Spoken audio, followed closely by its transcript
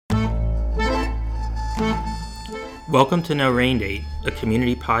Welcome to No Rain Date, a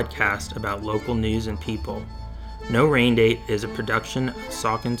community podcast about local news and people. No Rain Date is a production of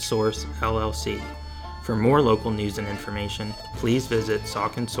Saucon Source, LLC. For more local news and information, please visit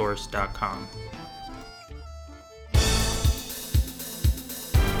sauconsource.com.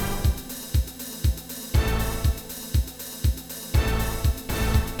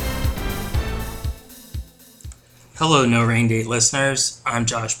 Hello, No Rain Date listeners. I'm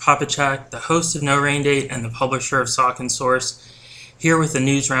Josh Popachak, the host of No Rain Date and the publisher of Saucon Source, here with a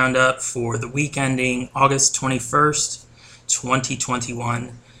news roundup for the week ending August 21st,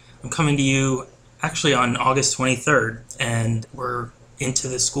 2021. I'm coming to you actually on August 23rd, and we're into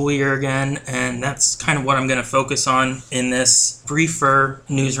the school year again, and that's kind of what I'm going to focus on in this briefer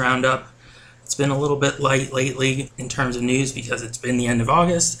news roundup. It's been a little bit light lately in terms of news because it's been the end of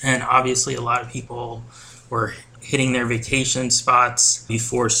August, and obviously a lot of people were hitting their vacation spots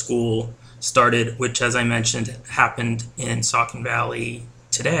before school started, which, as I mentioned, happened in Saucon Valley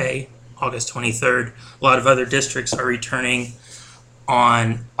today, August 23rd. A lot of other districts are returning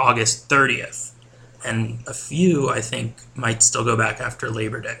on August 30th, and a few, I think, might still go back after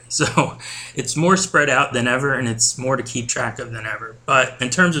Labor Day. So it's more spread out than ever, and it's more to keep track of than ever. But in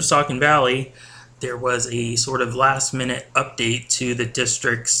terms of Saucon Valley, there was a sort of last-minute update to the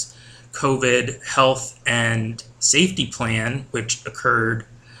district's COVID health and safety plan, which occurred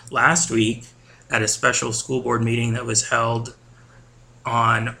last week at a special school board meeting that was held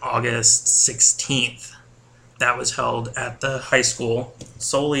on August 16th. That was held at the high school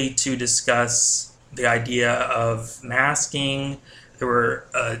solely to discuss the idea of masking. There were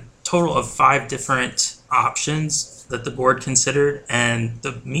a total of 5 different options that the board considered, and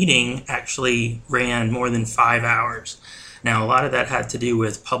the meeting actually ran more than 5 hours. Now, a lot of that had to do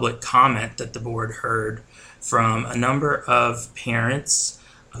with public comment that the board heard from a number of parents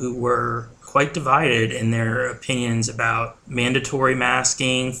who were quite divided in their opinions about mandatory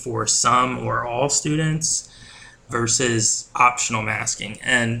masking for some or all students versus optional masking.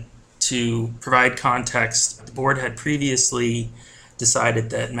 And to provide context, the board had previously decided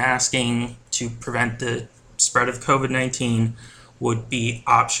that masking to prevent the spread of COVID-19 would be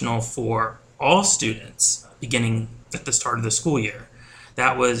optional for all students beginning at the start of the school year.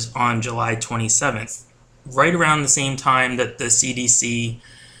 That was on July 27th, right around the same time that the CDC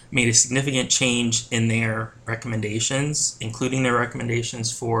made a significant change in their recommendations, including their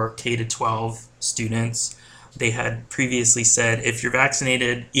recommendations for K-12 students. They had previously said, if you're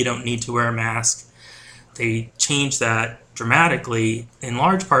vaccinated, you don't need to wear a mask. They changed that dramatically, in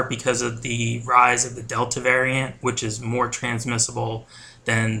large part because of the rise of the Delta variant, which is more transmissible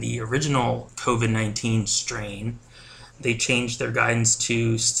than the original COVID-19 strain. They changed their guidance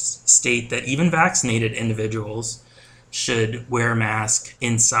to state that even vaccinated individuals should wear a mask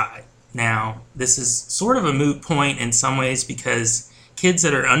inside. Now, this is sort of a moot point in some ways because kids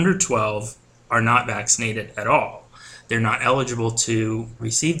that are under 12 are not vaccinated at all. They're not eligible to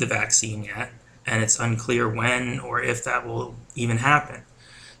receive the vaccine yet, and it's unclear when or if that will even happen.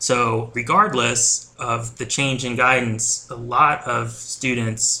 So regardless of the change in guidance, a lot of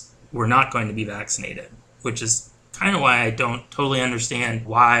students were not going to be vaccinated, which is kind of why I don't totally understand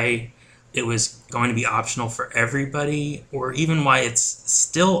why it was going to be optional for everybody, or even why it's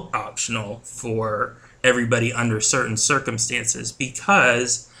still optional for everybody under certain circumstances,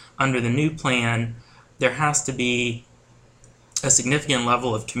 because under the new plan, there has to be a significant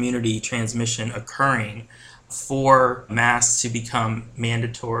level of community transmission occurring for masks to become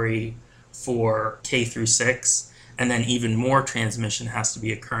mandatory for K through 6, and then even more transmission has to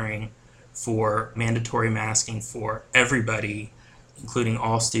be occurring for mandatory masking for everybody, including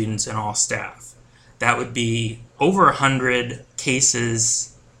all students and all staff. That would be over 100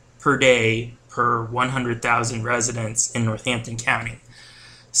 cases per day per 100,000 residents in Northampton County.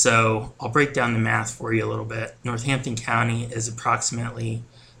 So I'll break down the math for you a little bit. Northampton County is approximately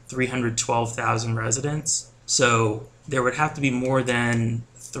 312,000 residents. So there would have to be more than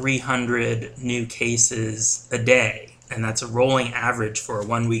 300 new cases a day, and that's a rolling average for a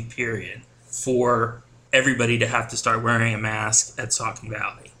 1-week period, for everybody to have to start wearing a mask at Saucon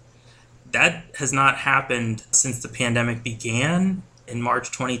Valley. That has not happened since the pandemic began in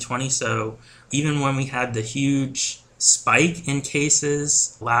March 2020. So even when we had the huge spike in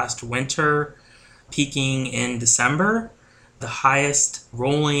cases last winter, peaking in December, the highest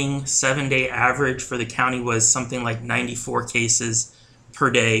rolling 7-day average for the county was something like 94 cases per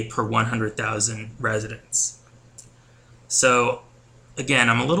day per 100,000 residents. So again,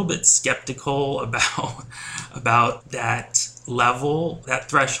 I'm a little bit skeptical about that level, that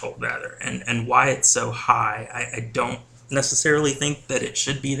threshold rather, and why it's so high. I don't necessarily think that it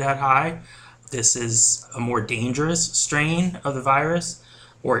should be that high. this is a more dangerous strain of the virus,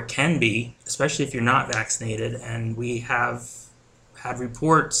 or it can be, especially if you're not vaccinated. And we have had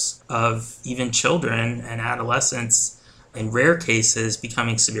reports of even children and adolescents, in rare cases,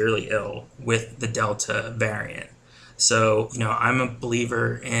 becoming severely ill with the Delta variant. So, I'm a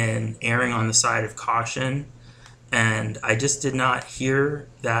believer in erring on the side of caution, and I just did not hear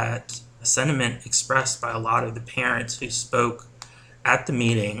that sentiment expressed by a lot of the parents who spoke at the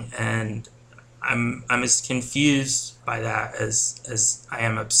meeting, and I'm as confused by that as I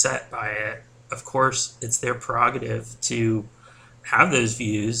am upset by it. Of course, it's their prerogative to have those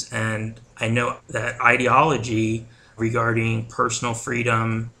views, and I know that ideology regarding personal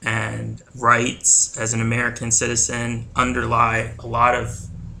freedom and rights as an American citizen underlie a lot of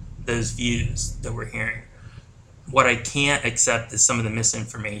those views that we're hearing. What I can't accept is some of the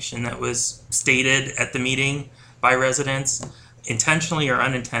misinformation that was stated at the meeting by residents. Intentionally or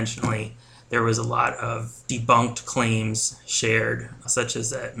unintentionally, there was a lot of debunked claims shared, such as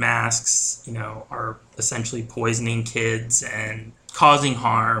that masks, are essentially poisoning kids and causing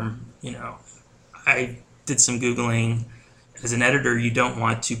harm. I did some Googling. As an editor, you don't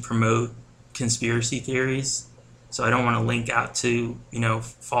want to promote conspiracy theories, so I don't want to link out to,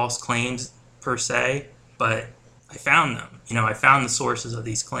 false claims per se, but I found them. I found the sources of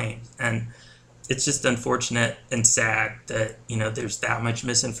these claims, and it's just unfortunate and sad that, there's that much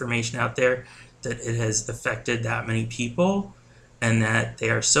misinformation out there, that it has affected that many people, and that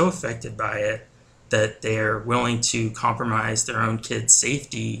they are so affected by it that they are willing to compromise their own kids'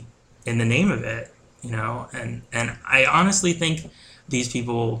 safety in the name of it, and I honestly think these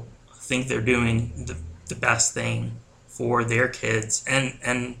people think they're doing the best thing for their kids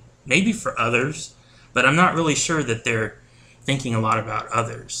and maybe for others, but I'm not really sure that they're thinking a lot about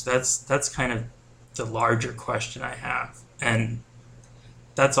others. That's kind of the larger question I have. And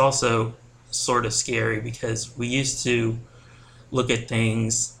that's also sort of scary, because we used to look at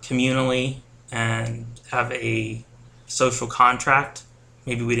things communally and have a social contract.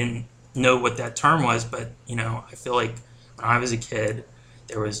 Maybe we didn't know what that term was, but I feel like when I was a kid,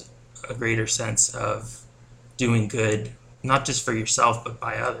 there was a greater sense of doing good, not just for yourself, but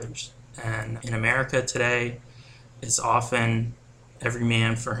by others. And in America today, it's often every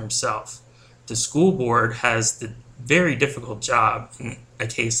man for himself. The school board has the very difficult job in a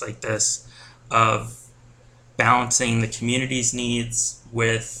case like this of balancing the community's needs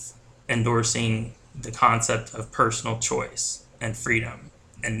with endorsing the concept of personal choice and freedom,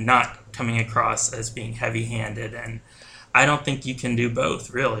 and not coming across as being heavy-handed. And I don't think you can do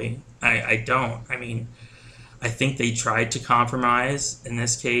both, really. I don't. I think they tried to compromise in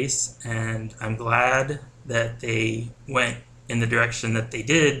this case, and I'm glad that they went in the direction that they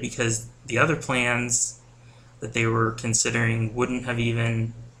did, because the other plans that they were considering wouldn't have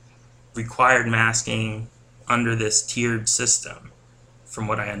even required masking under this tiered system, from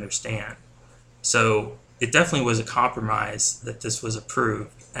what I understand. So it definitely was a compromise that this was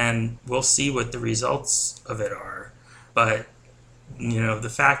approved, and we'll see what the results of it are. But the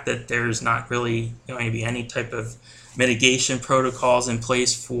fact that there's not really going to be any type of mitigation protocols in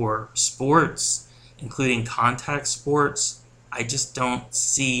place for sports, including contact sports, I just don't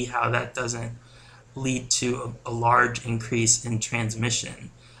see how that doesn't lead to a large increase in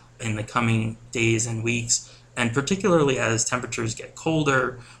transmission in the coming days and weeks. And particularly as temperatures get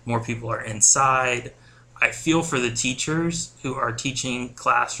colder, more people are inside. I feel for the teachers who are teaching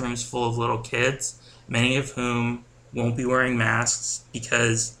classrooms full of little kids, many of whom won't be wearing masks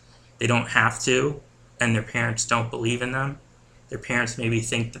because they don't have to, and their parents don't believe in them. Their parents maybe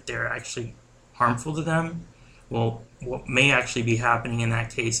think that they're actually harmful to them. Well, what may actually be happening in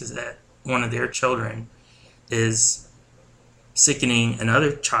that case is that one of their children is sickening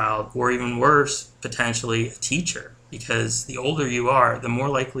another child, or even worse, potentially a teacher, because the older you are, the more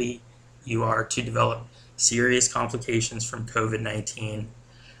likely you are to develop serious complications from COVID-19.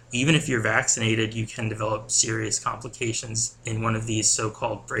 Even if you're vaccinated, you can develop serious complications in one of these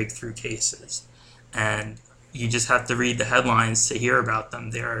so-called breakthrough cases. And you just have to read the headlines to hear about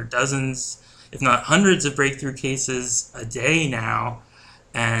them. There are dozens, if not hundreds, of breakthrough cases a day now,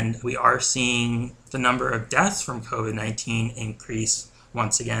 and we are seeing the number of deaths from COVID-19 increase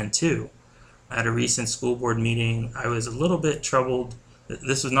once again too. At a recent school board meeting, I was a little bit troubled.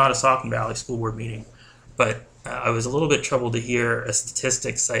 This was not a Saucon Valley school board meeting, but I was a little bit troubled to hear a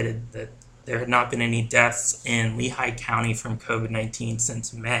statistic cited that there had not been any deaths in Lehigh County from COVID-19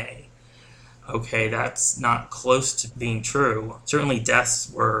 since May. Okay, that's not close to being true. Certainly deaths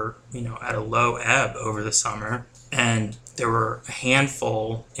were, at a low ebb over the summer, and there were a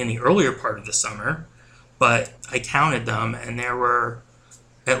handful in the earlier part of the summer, but I counted them, and there were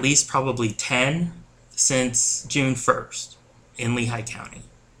at least probably 10 since June 1st in Lehigh County.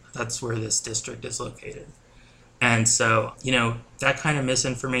 That's where this district is located. And so, that kind of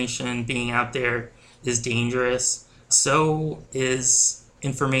misinformation being out there is dangerous. So is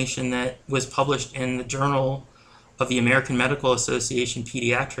information that was published in the Journal of the American Medical Association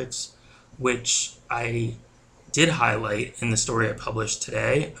Pediatrics, which I did highlight in the story I published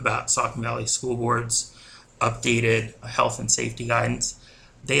today about Saucon Valley School Board's updated health and safety guidance.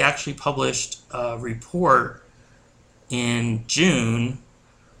 They actually published a report in June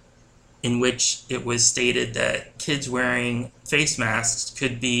in which it was stated that kids wearing face masks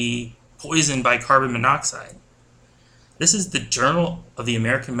could be poisoned by carbon monoxide. This is the Journal of the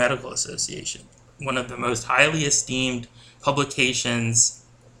American Medical Association, one of the most highly esteemed publications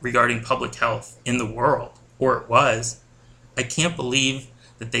regarding public health in the world, or it was. I can't believe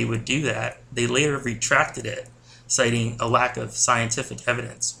that they would do that. They later retracted it, citing a lack of scientific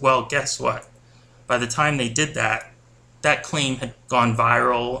evidence. Well, guess what? By the time they did that, that claim had gone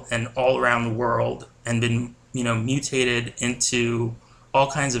viral and all around the world and been, mutated into all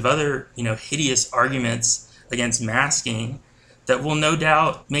kinds of other, hideous arguments against masking that will no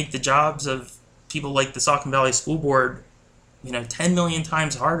doubt make the jobs of people like the Saucon Valley School Board, 10 million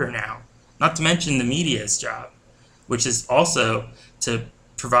times harder now. Not to mention the media's job, which is also to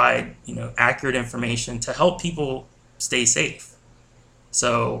provide, accurate information to help people stay safe.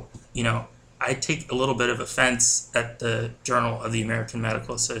 So, I take a little bit of offense at the Journal of the American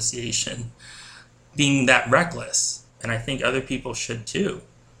Medical Association being that reckless, and I think other people should too.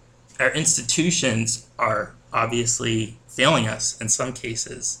 Our institutions are obviously failing us in some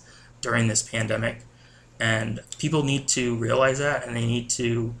cases during this pandemic, and people need to realize that, and they need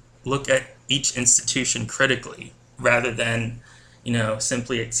to look at each institution critically rather than,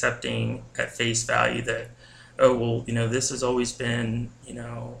 simply accepting at face value that, this has always been,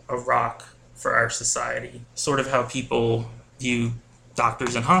 a rock for our society. Sort of how people view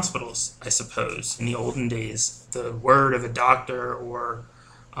doctors and hospitals, I suppose. In the olden days, the word of a doctor or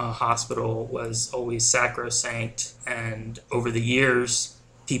a hospital was always sacrosanct, and over the years,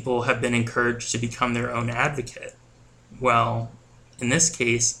 people have been encouraged to become their own advocate. Well, in this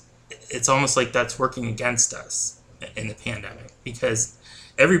case, it's almost like that's working against us in the pandemic, because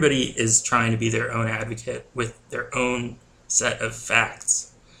everybody is trying to be their own advocate with their own set of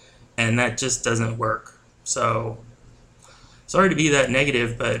facts. And that just doesn't work. So, sorry to be that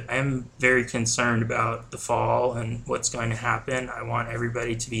negative, but I'm very concerned about the fall and what's going to happen. I want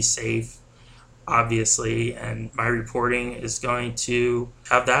everybody to be safe, obviously, and my reporting is going to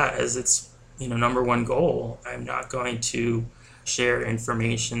have that as its, number one goal. I'm not going to share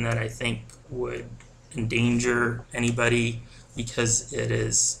information that I think would endanger anybody because it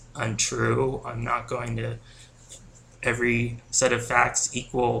is untrue. I'm not going to every set of facts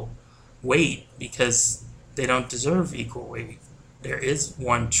equal weight because they don't deserve equal weight. There is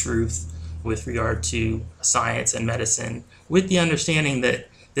one truth with regard to science and medicine, with the understanding that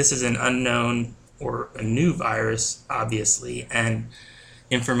this is an unknown or a new virus, obviously, and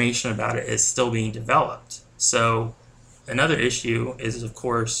information about it is still being developed. So another issue is, of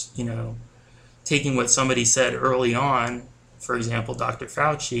course, taking what somebody said early on, for example, Dr.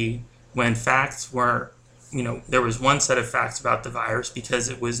 Fauci, when facts were, there was one set of facts about the virus because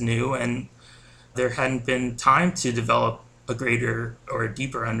it was new and there hadn't been time to develop a greater or a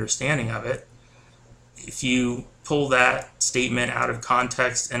deeper understanding of it. If you pull that statement out of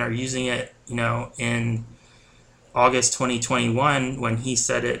context and are using it, in August 2021, when he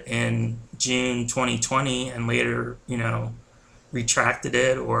said it in June 2020 and later, retracted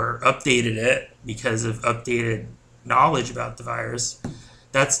it or updated it because of updated knowledge about the virus,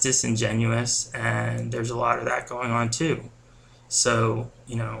 that's disingenuous, and there's a lot of that going on too. So,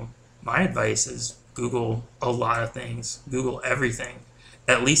 my advice is Google a lot of things. Google everything.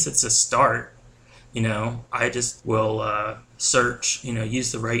 At least it's a start. I just will search,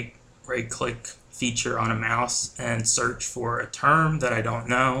 use the right click feature on a mouse and search for a term that I don't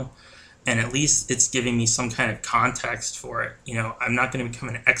know, and at least it's giving me some kind of context for it. I'm not going to become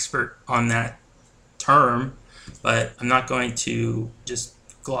an expert on that term, but I'm not going to just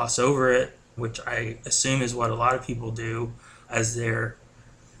gloss over it, which I assume is what a lot of people do as they're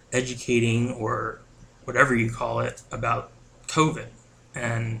educating or whatever you call it about COVID.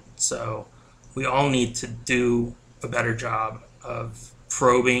 And so we all need to do a better job of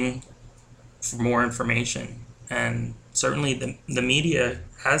probing for more information. And certainly the media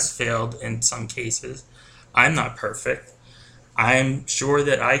has failed in some cases. I'm not perfect. I'm sure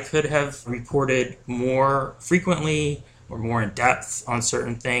that I could have reported more frequently or more in depth on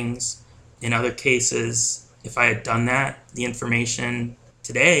certain things. In other cases, if I had done that, the information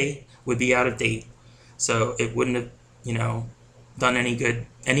today would be out of date. So it wouldn't have, done any good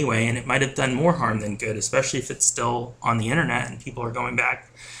anyway, and it might have done more harm than good, especially if it's still on the internet and people are going back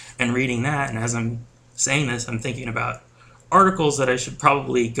and reading that. And as I'm saying this, I'm thinking about articles that I should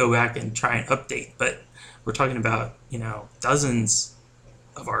probably go back and try and update. But we're talking about, dozens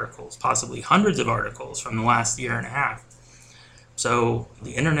of articles, possibly hundreds of articles from the last year and a half. So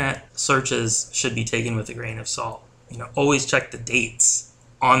the internet searches should be taken with a grain of salt. Always check the dates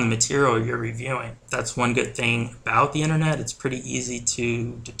on the material you're reviewing. That's one good thing about the internet. It's pretty easy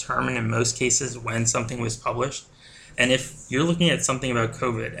to determine in most cases when something was published. And if you're looking at something about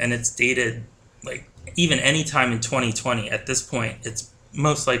COVID and it's dated like even any time in 2020, at this point, it's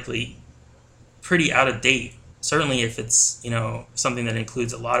most likely pretty out of date. Certainly if it's, something that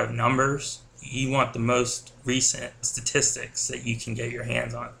includes a lot of numbers, you want the most recent statistics that you can get your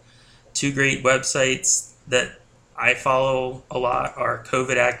hands on. Two great websites that I follow a lot are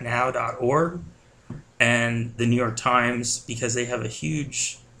covidactnow.org and the New York Times, because they have a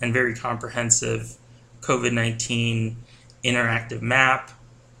huge and very comprehensive COVID-19 interactive map,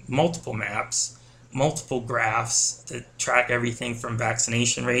 multiple maps, multiple graphs that track everything from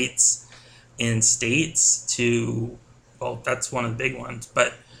vaccination rates in states to, well, that's one of the big ones.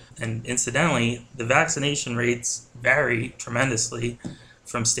 And incidentally, the vaccination rates vary tremendously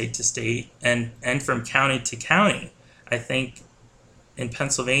from state to state and from county to county. I think in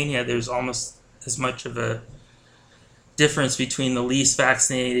Pennsylvania, there's almost as much of a difference between the least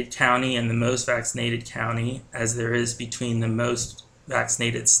vaccinated county and the most vaccinated county as there is between the most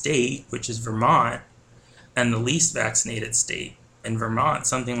vaccinated state, which is Vermont, and the least vaccinated state. In Vermont,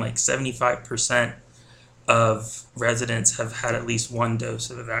 something like 75% of residents have had at least one dose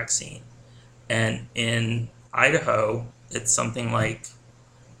of the vaccine. And in Idaho, it's something like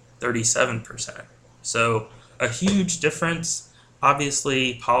 37%. So a huge difference.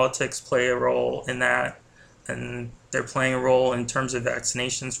 Obviously, politics play a role in that, and they're playing a role in terms of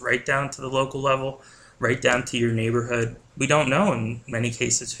vaccinations right down to the local level, right down to your neighborhood. We don't know in many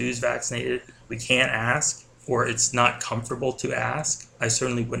cases who's vaccinated. We can't ask, or it's not comfortable to ask. I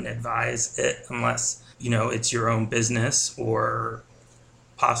certainly wouldn't advise it unless, it's your own business or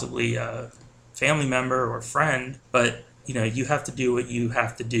possibly a family member or friend. But you have to do what you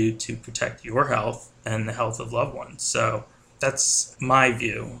have to do to protect your health and the health of loved ones. So that's my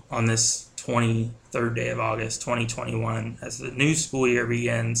view on this 23rd day of August, 2021. As the new school year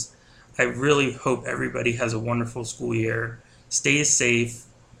begins, I really hope everybody has a wonderful school year, stays safe,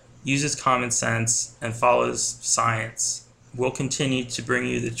 uses common sense, and follows science. We'll continue to bring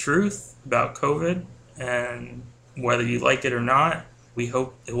you the truth about COVID, and whether you like it or not, we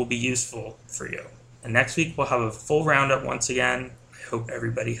hope it will be useful for you. And next week, we'll have a full roundup once again. I hope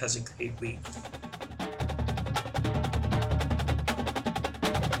everybody has a great week.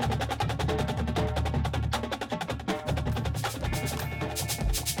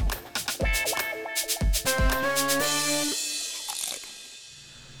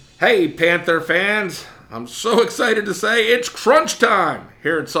 Hey, Panther fans. I'm so excited to say it's crunch time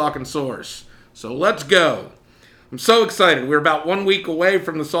here at Saucon Source. So let's go. I'm so excited. We're about 1 week away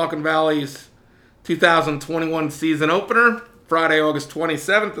from the Saucon Valley's 2021 season opener. Friday, August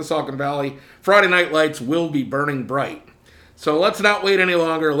 27th, the Saucon Valley Friday Night Lights will be burning bright. So let's not wait any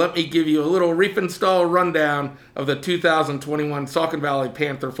longer. Let me give you a little Riefenstahl rundown of the 2021 Saucon Valley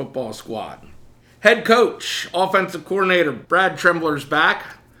Panther football squad. Head coach, offensive coordinator Brad Trembler's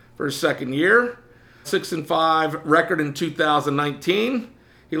back for his second year. 6-5 record in 2019.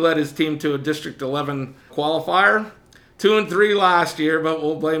 He led his team to a District 11 qualifier. 2-3 last year, but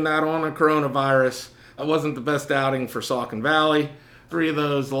we'll blame that on the coronavirus. It wasn't the best outing for Saucon Valley. Two of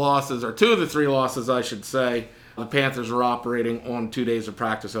the three losses, I should say, the Panthers were operating on 2 days of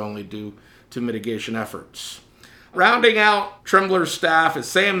practice only due to mitigation efforts. Rounding out Trembler's staff is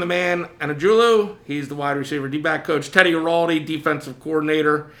Sam the Man Anajulu. He's the wide receiver D-back coach. Teddy Araldi, defensive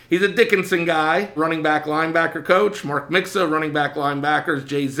coordinator. He's a Dickinson guy, running back linebacker coach. Mark Mixa, running back linebackers.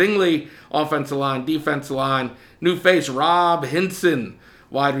 Jay Zingley, offensive line, defensive line. New face Rob Hinson,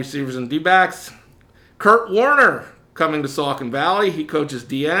 wide receivers and D-backs. Kurt Warner coming to Saucon Valley. He coaches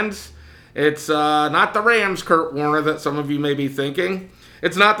D-ends. It's not the Rams Kurt Warner that some of you may be thinking.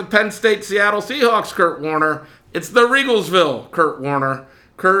 It's not the Penn State Seattle Seahawks Kurt Warner. It's the Regalsville Kurt Warner.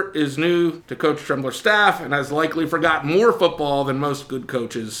 Kurt is new to Coach Trembler's staff and has likely forgotten more football than most good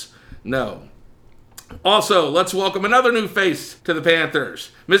coaches know. Also, let's welcome another new face to the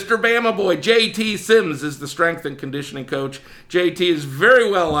Panthers. Mr. Bama Boy, JT Sims is the strength and conditioning coach. JT is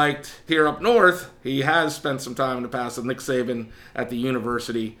very well liked here up north. He has spent some time in the past with Nick Saban at the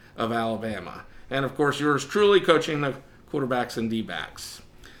University of Alabama. And of course, yours truly coaching the quarterbacks and D-backs.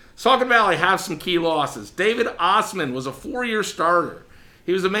 Saucon Valley have some key losses. David Osman was a 4-year starter.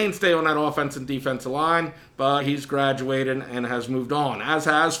 He was a mainstay on that offense and defensive line, but he's graduated and has moved on. As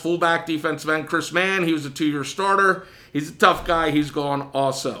has fullback defensive end Chris Mann. He was a 2-year starter. He's a tough guy. He's gone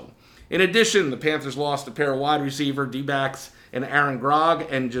also. In addition, the Panthers lost a pair of wide receiver D-backs and Aaron Grogg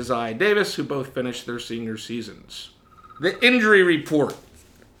and Josiah Davis, who both finished their senior seasons. The injury report.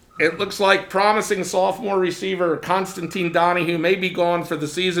 It looks like promising sophomore receiver Constantine Donahue may be gone for the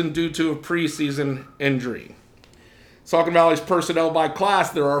season due to a preseason injury. Saucon Valley's personnel by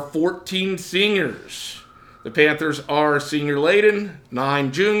class, there are 14 seniors. The Panthers are senior laden,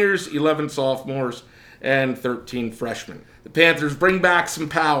 9 juniors, 11 sophomores, and 13 freshmen. The Panthers bring back some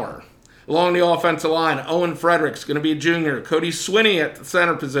power. Along the offensive line, Owen Frederick's going to be a junior. Cody Swinney at the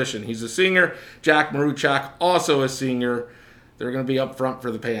center position. He's a senior. Jack Maruchak, also a senior. They're going to be up front for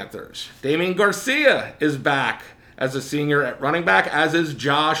the Panthers. Damian Garcia is back as a senior at running back, as is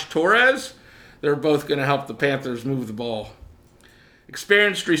Josh Torres. They're both going to help the Panthers move the ball.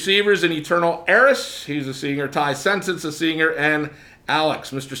 Experienced receivers in Eternal Eris. He's a senior. Ty Sensit's a senior. And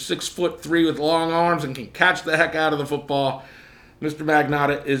Alex, Mr. 6'3" with long arms and can catch the heck out of the football. Mr.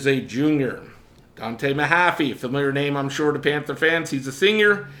 Magnotta is a junior. Dante Mahaffey, familiar name I'm sure to Panther fans. He's a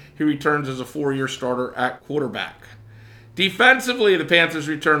senior. He returns as a 4-year starter at quarterback. Defensively, the Panthers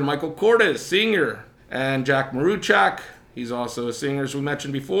return Michael Cordes, senior, and Jack Maruchak. He's also a senior, as we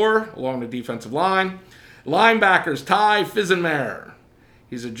mentioned before, along the defensive line. Linebackers, Ty Fizenmare.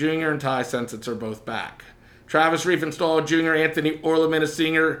 He's a junior, and Ty Sensitz are both back. Travis Riefenstahl, junior, Anthony Orleman, a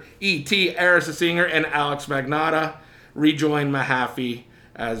senior, E.T. Harris, a senior, and Alex Magnotta rejoin Mahaffey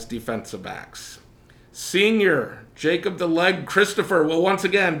as defensive backs. Senior Jacob the Leg Christopher will once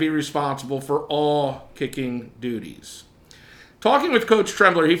again be responsible for all kicking duties. Talking with Coach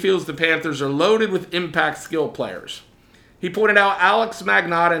Trembler, he feels the Panthers are loaded with impact skill players. He pointed out Alex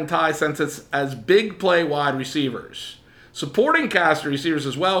Magnotta and Ty Sensitz as big play wide receivers. Supporting cast receivers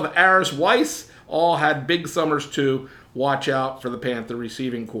as well, the Aris Weiss all had big summers too. Watch out for the Panther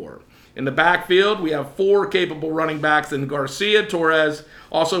receiving corps. In the backfield, we have 4 capable running backs in Garcia, Torres,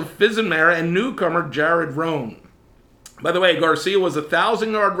 also Fizenmare, and newcomer Jared Roan. By the way, Garcia was a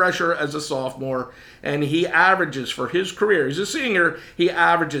 1,000-yard rusher as a sophomore, and he averages for his career, he's a senior, he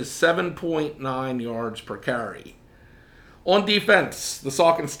averages 7.9 yards per carry. On defense, the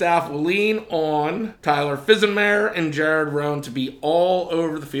Saucon staff will lean on Tyler Fizenmare and Jared Roan to be all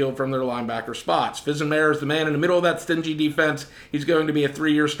over the field from their linebacker spots. Fizenmare is the man in the middle of that stingy defense. He's going to be a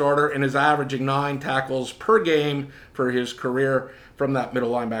 3-year starter and is averaging 9 tackles per game for his career from that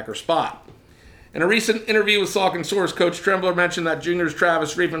middle linebacker spot. In a recent interview with Saucon Source, Coach Trembler mentioned that juniors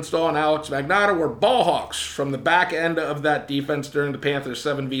Travis Riefenstahl and Alex Magnotta were ball hawks from the back end of that defense during the Panthers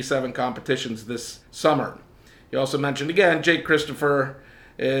 7v7 competitions this summer. He also mentioned again, Jake Christopher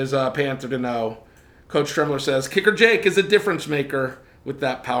is a Panther to know. Coach Trembler says, Kicker Jake is a difference maker with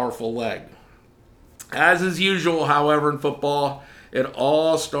that powerful leg. As is usual, however, in football, it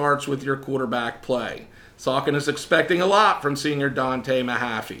all starts with your quarterback play. Saucon is expecting a lot from senior Dante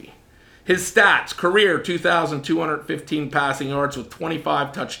Mahaffey. His stats, career 2,215 passing yards with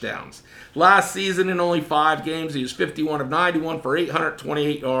 25 touchdowns. Last season in only 5 games, he was 51 of 91 for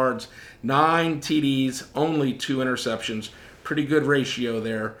 828 yards, 9 TDs, only 2 interceptions. Pretty good ratio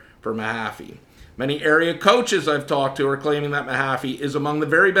there for Mahaffey. Many area coaches I've talked to are claiming that Mahaffey is among the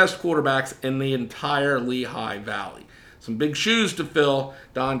very best quarterbacks in the entire Lehigh Valley. Some big shoes to fill.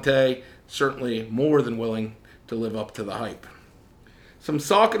 Dante certainly more than willing to live up to the hype. Some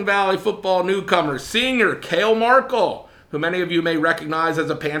Saucon Valley football newcomers. Senior Cale Markle, who many of you may recognize as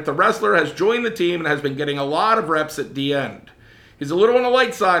a Panther wrestler, has joined the team and has been getting a lot of reps at D-end. He's a little on the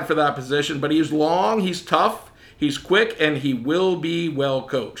light side for that position, but he's long, he's tough, he's quick, and he will be well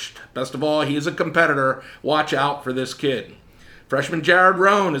coached. Best of all, he is a competitor. Watch out for this kid. Freshman Jared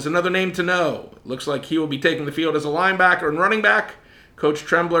Roan is another name to know. It looks like he will be taking the field as a linebacker and running back. Coach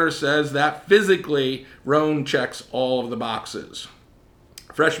Trembler says that physically, Roan checks all of the boxes.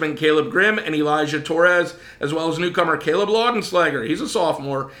 Freshman Caleb Grimm and Elijah Torres, as well as newcomer Caleb Laudenslager, he's a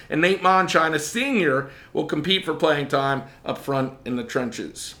sophomore, and Nate Monshine, a senior, will compete for playing time up front in the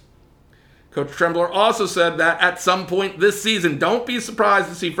trenches. Coach Trembler also said that at some point this season, don't be surprised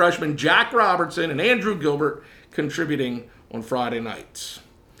to see freshmen Jack Robertson and Andrew Gilbert contributing on Friday nights.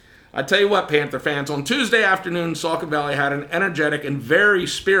 I tell you what, Panther fans, on Tuesday afternoon, Saucon Valley had an energetic and very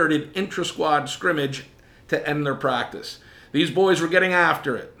spirited intra-squad scrimmage to end their practice. These boys were getting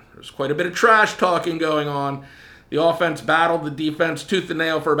after it. There's quite a bit of trash talking going on. The offense battled the defense tooth and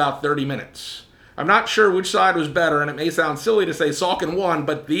nail for about 30 minutes. I'm not sure which side was better, and it may sound silly to say Saucon won,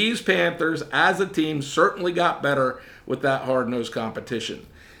 but these Panthers, as a team, certainly got better with that hard-nosed competition.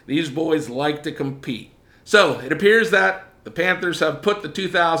 These boys like to compete. So it appears that the Panthers have put the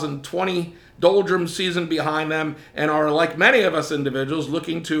 2020 doldrums season behind them and are, like many of us individuals,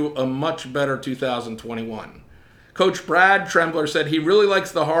 looking to a much better 2021. Coach Brad Trembler said he really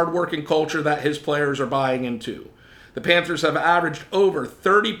likes the hard-working culture that his players are buying into. The Panthers have averaged over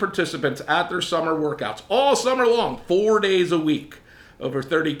 30 participants at their summer workouts all summer long, 4 days a week. Over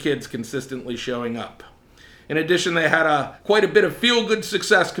 30 kids consistently showing up. In addition, they had quite a bit of feel-good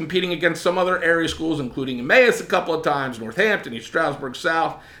success competing against some other area schools, including Emmaus a couple of times, Northampton, East Stroudsburg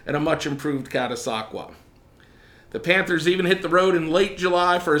South, and a much-improved Catasauqua. The Panthers even hit the road in late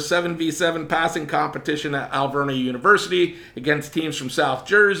July for a 7v7 passing competition at Alvernia University against teams from South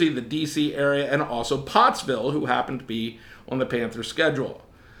Jersey, the D.C. area, and also Pottsville, who happened to be on the Panthers' schedule.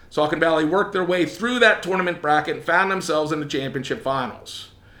 Saucon Valley worked their way through that tournament bracket and found themselves in the championship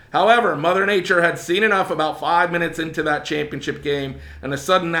finals. However, Mother Nature had seen enough about 5 minutes into that championship game, and a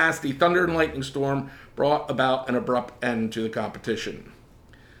sudden nasty thunder and lightning storm brought about an abrupt end to the competition.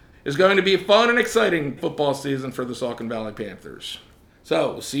 It's going to be a fun and exciting football season for the Saucon Valley Panthers.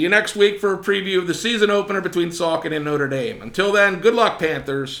 So, we'll see you next week for a preview of the season opener between Saucon and Notre Dame. Until then, good luck,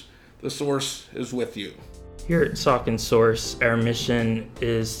 Panthers. The Source is with you. Here at Saucon Source, our mission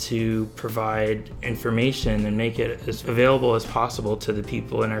is to provide information and make it as available as possible to the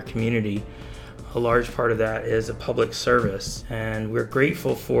people in our community. A large part of that is a public service, and we're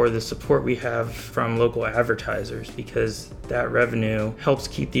grateful for the support we have from local advertisers because that revenue helps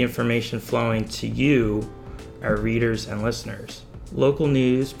keep the information flowing to you, our readers and listeners. Local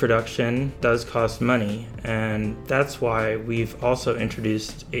news production does cost money, and that's why we've also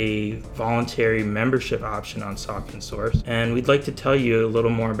introduced a voluntary membership option on Saucon Source, and we'd like to tell you a little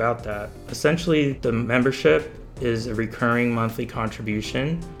more about that. Essentially, the membership is a recurring monthly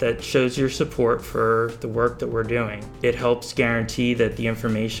contribution that shows your support for the work that we're doing. It helps guarantee that the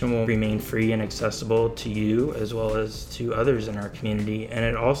information will remain free and accessible to you as well as to others in our community, and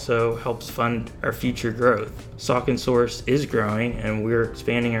it also helps fund our future growth. Saucon Source is growing and we're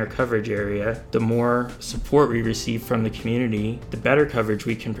expanding our coverage area. The more support we receive from the community, the better coverage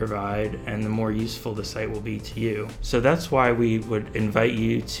we can provide and the more useful the site will be to you. So that's why we would invite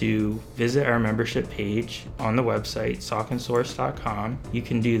you to visit our membership page on the website, sauconsource.com. You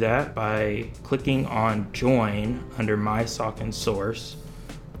can do that by clicking on Join under My Saucon Source,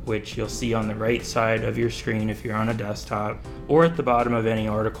 which you'll see on the right side of your screen if you're on a desktop, or at the bottom of any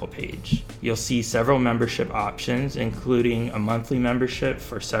article page. You'll see several membership options, including a monthly membership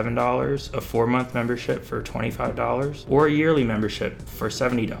for $7, a 4-month membership for $25, or a yearly membership for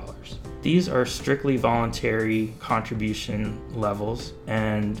 $70. These are strictly voluntary contribution levels,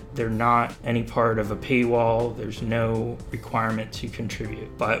 and they're not any part of a paywall. There's no requirement to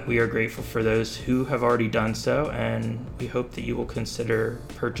contribute. But we are grateful for those who have already done so, and we hope that you will consider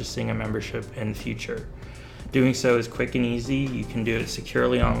purchasing a membership in the future. Doing so is quick and easy. You can do it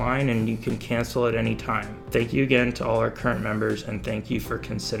securely online, and you can cancel at any time. Thank you again to all our current members, and thank you for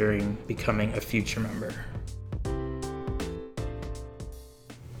considering becoming a future member.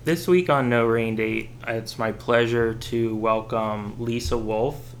 This week on No Rain Date, it's my pleasure to welcome Lisa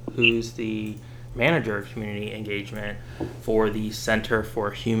Wolf, who's the Manager of Community Engagement for the Center for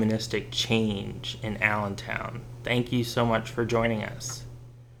Humanistic Change in Allentown. Thank you so much for joining us.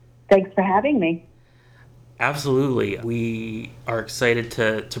 Thanks for having me. Absolutely. We are excited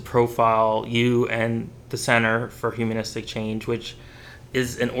to profile you and the Center for Humanistic Change, which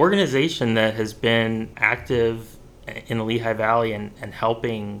is an organization that has been active in the Lehigh Valley and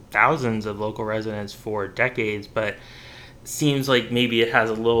helping thousands of local residents for decades, but seems like maybe it has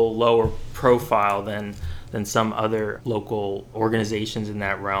a little lower profile than some other local organizations in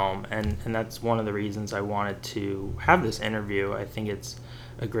that realm. And that's one of the reasons I wanted to have this interview. I think it's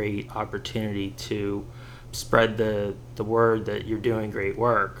a great opportunity to spread the word that you're doing great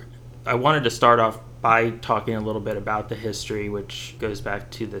work. I wanted to start off by talking a little bit about the history, which goes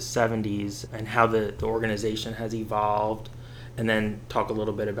back to the 70s, and how the organization has evolved, and then talk a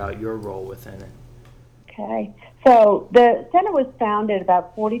little bit about your role within it. Okay. So the center was founded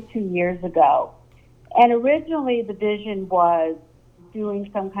about 42 years ago, and originally the vision was doing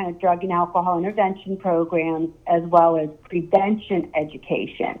some kind of drug and alcohol intervention programs as well as prevention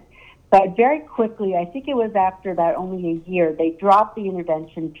education. But very quickly, I think it was after about only a year, they dropped the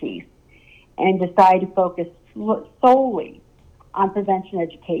intervention piece and decided to focus solely on prevention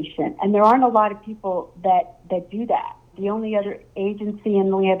education. And there aren't a lot of people that do that. The only other agency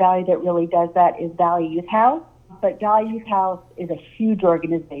in the Lehigh Valley that really does that is Valley Youth House. But Valley Youth House is a huge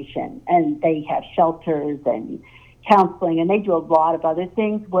organization, and they have shelters and counseling, and they do a lot of other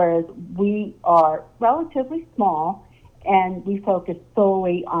things, whereas we are relatively small, and we focus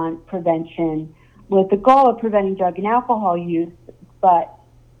solely on prevention with the goal of preventing drug and alcohol use. But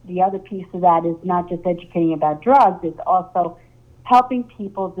the other piece of that is not just educating about drugs, it's also helping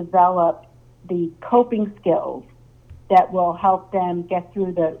people develop the coping skills that will help them get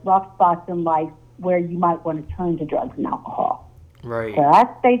through the rough spots in life where you might want to turn to drugs and alcohol. Right. So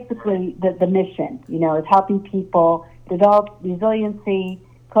that's basically the mission, is helping people develop resiliency,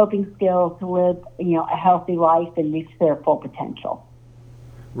 coping skills to live, a healthy life and reach their full potential.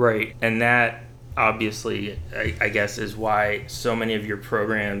 Right. And that obviously, I guess, is why so many of your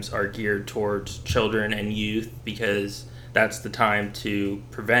programs are geared towards children and youth, because that's the time to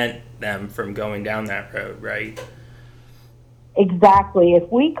prevent them from going down that road, right? Exactly. If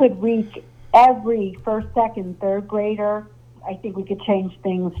we could reach every first, second, third grader, I think we could change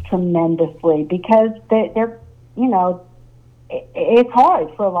things tremendously, because they're it's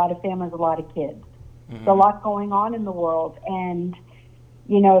hard for a lot of families, a lot of kids. There's a lot going on in the world, and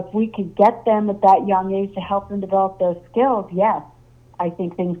if we could get them at that young age to help them develop those skills, yes, I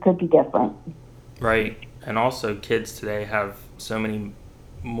think things could be different. Right. And also, kids today have so many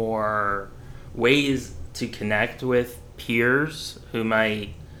more ways to connect with peers who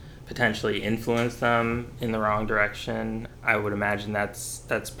might potentially influence them in the wrong direction. I would imagine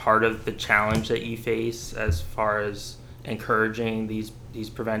that's part of the challenge that you face as far as encouraging these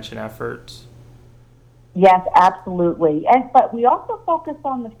prevention efforts. Yes, absolutely. But we also focus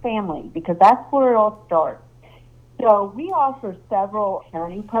on the family, because that's where it all starts. So we offer several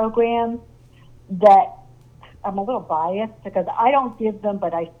parenting programs that I'm a little biased because I don't give them,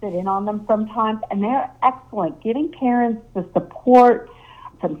 but I sit in on them sometimes, and they're excellent, giving parents the support,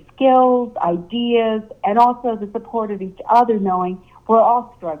 some skills, ideas, and also the support of each other, knowing we're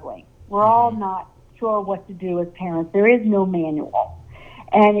all struggling. We're all not sure what to do as parents. There is no manual.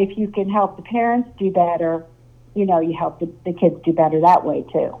 And if you can help the parents do better, you help the kids do better that way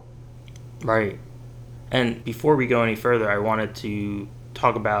too. Right. And before we go any further, I wanted to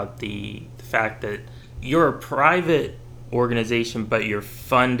talk about the fact that you're a private organization, but you're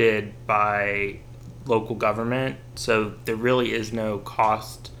funded by local government, so there really is no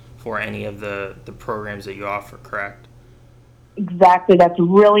cost for any of the programs that you offer, correct? Exactly. That's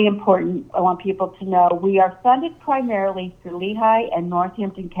really important. I want people to know we are funded primarily through Lehigh and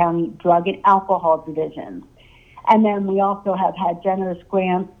Northampton County Drug and Alcohol Divisions. And then we also have had generous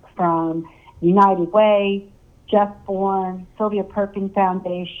grants from United Way, Just Born, Sylvia Perkins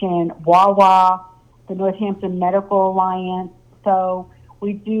Foundation, Wawa, the Northampton Medical Alliance. So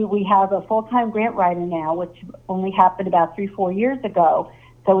we have a full-time grant writer now, which only happened about 3-4 years ago.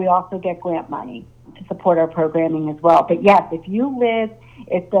 So we also get grant money to support our programming as well. But yes, if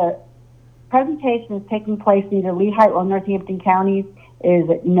the presentation is taking place in either Lehigh or Northampton counties, it is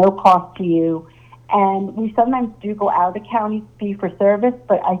at no cost to you. And we sometimes do go out of the county fee for service,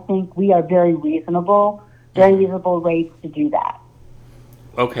 but I think we are very reasonable rates to do that.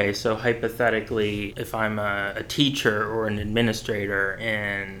 Okay, so hypothetically, if I'm a teacher or an administrator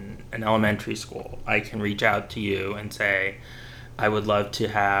in an elementary school, I can reach out to you and say, I would love to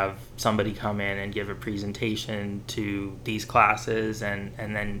have somebody come in and give a presentation to these classes, and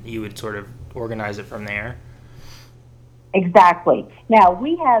then you would sort of organize it from there? Exactly. Now,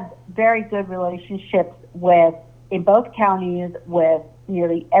 we have very good relationships in both counties with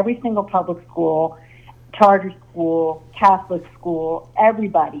nearly every single public school, charter school, Catholic school,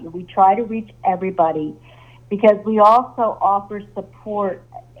 everybody. We try to reach everybody because we also offer support.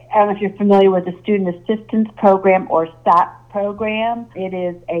 I don't know if you're familiar with the Student Assistance Program or STAP program. It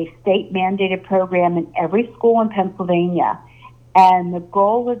is a state-mandated program in every school in Pennsylvania. And the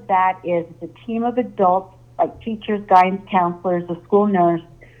goal of that is a team of adults, like teachers, guidance counselors, a school nurse,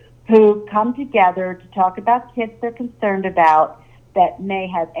 who come together to talk about kids they're concerned about that may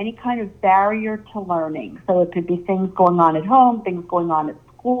have any kind of barrier to learning. So it could be things going on at home, things going on at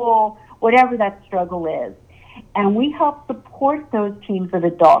school, whatever that struggle is. And we help support those teams of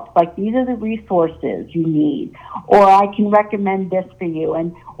adults, like these are the resources you need, or I can recommend this for you,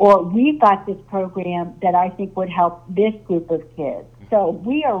 or we've got this program that I think would help this group of kids. So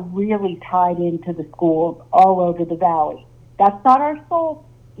we are really tied into the schools all over the valley. That's not our sole,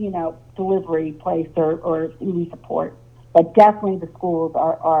 delivery place or we support. But definitely the schools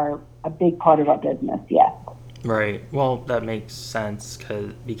are a big part of our business, yes. Right. Well, that makes sense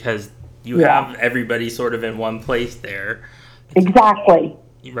because you have everybody sort of in one place there. Exactly.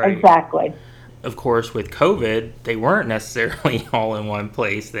 Right. Exactly. Of course, with COVID, they weren't necessarily all in one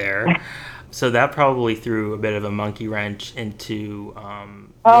place there. So that probably threw a bit of a monkey wrench into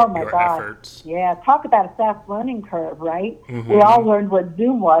your efforts. Yeah, talk about a fast learning curve, right? Mm-hmm. We all learned what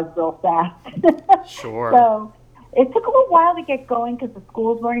Zoom was real fast. Sure. So It took a little while to get going because the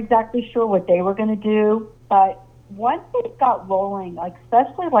schools weren't exactly sure what they were going to do. But once it got rolling, like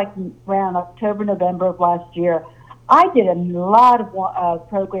especially like around October, November of last year, I did a lot of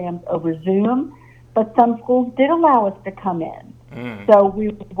programs over Zoom, but some schools did allow us to come in. So we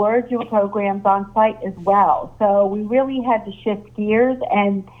were doing programs on site as well. So we really had to shift gears.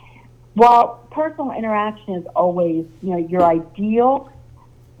 And while personal interaction is always, your ideal,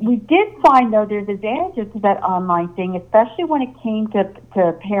 we did find, though, there's advantages to that online thing, especially when it came to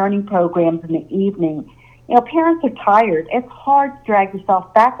parenting programs in the evening. Parents are tired. It's hard to drag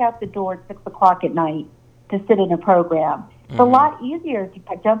yourself back out the door at 6 o'clock at night to sit in a program. It's a lot easier to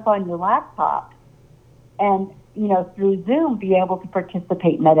jump on your laptop and, through Zoom, be able to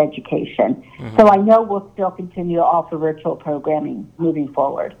participate in that education. So I know we'll still continue to offer virtual programming moving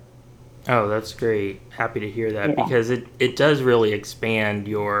forward. Oh, that's great. Happy to hear that because it does really expand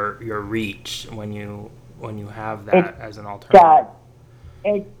your reach when you have that as an alternative.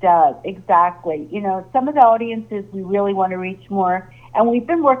 It does, exactly. Some of the audiences we really want to reach more, and we've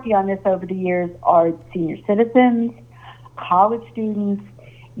been working on this over the years, are senior citizens, college students,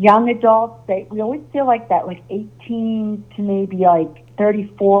 young adults. We always feel like that, like 18 to maybe like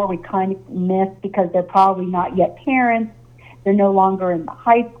 34, we kind of miss because they're probably not yet parents. They're no longer in the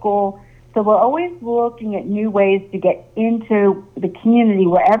high school. So we're always looking at new ways to get into the community.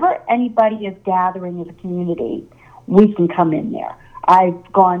 Wherever anybody is gathering as a community, we can come in there.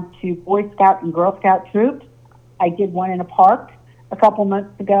 I've gone to Boy Scout and Girl Scout troops. I did one in a park a couple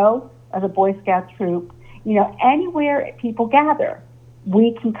months ago as a Boy Scout troop. Anywhere people gather,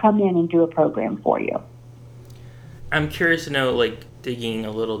 we can come in and do a program for you. I'm curious to know, diving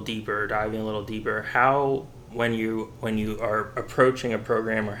a little deeper, how when you are approaching a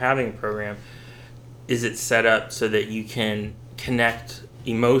program or having a program, is it set up so that you can connect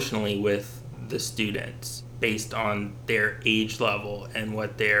emotionally with the students based on their age level and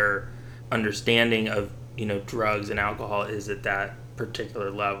what their understanding of drugs and alcohol is at that particular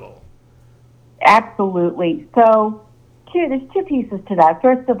level? Absolutely. So there's two pieces to that.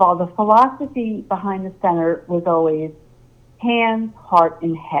 First of all, the philosophy behind the center was always hands, heart,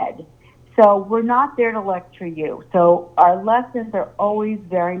 and head. So we're not there to lecture you. So our lessons are always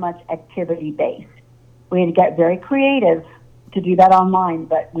very much activity-based. We had to get very creative to do that online,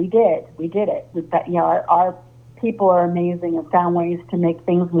 but we did it. Our people are amazing and found ways to make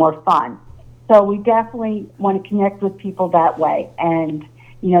things more fun. So we definitely want to connect with people that way. And,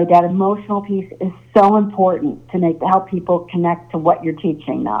 that emotional piece is so important to help people connect to what you're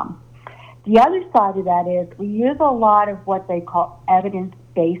teaching them. The other side of that is we use a lot of what they call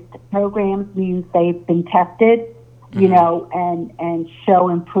evidence-based programs, means they've been tested, and show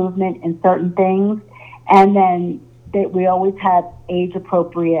improvement in certain things. And then we always have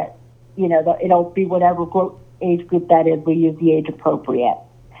age-appropriate, it'll be whatever age group that is, we use the age-appropriate.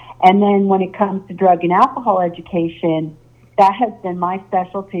 And then when it comes to drug and alcohol education, that has been my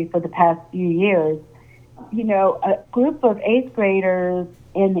specialty for the past few years. A group of 8th graders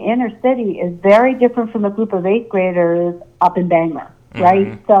in the inner city is very different from a group of 8th graders up in Bangor,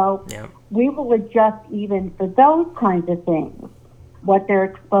 right? So we will adjust even for those kinds of things, what they're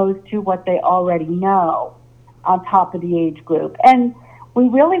exposed to, what they already know, on top of the age group. And we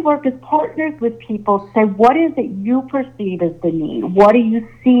really work as partners with people to say, what is it you perceive as the need? What are you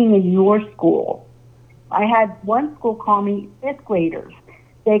seeing in your school? I had one school call me 5th graders.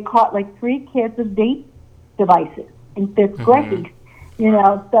 They caught 3 kids with vape devices in 5th grade.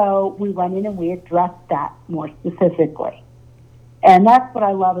 So we went in and we addressed that more specifically. And that's what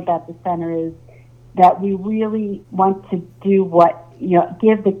I love about the center is that we really want to do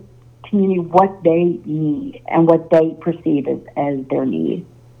give the community what they need and what they perceive as their need.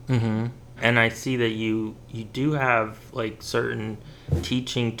 And I see that you do have certain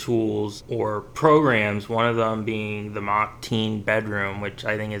teaching tools or programs, one of them being the mock teen bedroom, which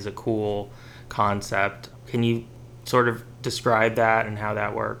I think is a cool concept. Can you sort of describe that and how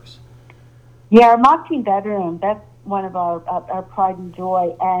that works? Yeah, our mock teen bedroom, that's one of our pride and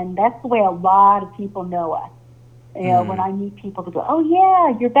joy, and that's the way a lot of people know us. When I meet people, they go, oh,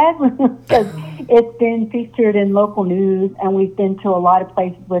 yeah, your bedroom, because it's been featured in local news, and we've been to a lot of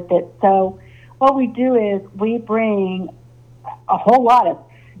places with it. So what we do is we bring a whole lot of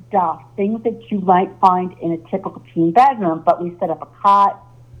stuff, things that you might find in a typical teen bedroom, but we set up a cot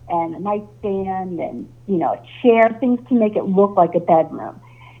and a nightstand and, a chair, things to make it look like a bedroom.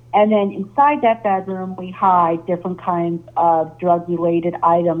 And then inside that bedroom, we hide different kinds of drug-related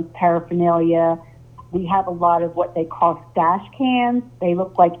items, paraphernalia. We have a lot of what they call stash cans. They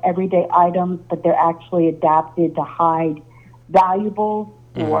look like everyday items, but they're actually adapted to hide valuables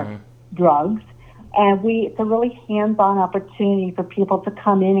or drugs. And it's a really hands-on opportunity for people to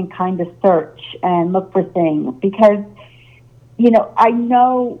come in and kind of search and look for things. Because, I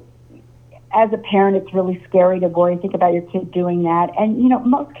know as a parent it's really scary to worry and think about your kid doing that. And,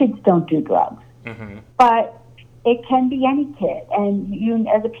 most kids don't do drugs. Mm-hmm. But it can be any kid. And you,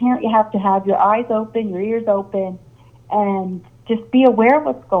 as a parent, you have to have your eyes open, your ears open, and just be aware of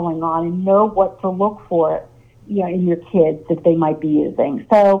what's going on and know what to look for, in your kids that they might be using.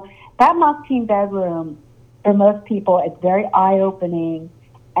 So that Mock-Teen Bedroom, for most people, it's very eye-opening,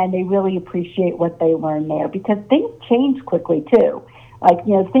 and they really appreciate what they learn there because things change quickly, too. Like,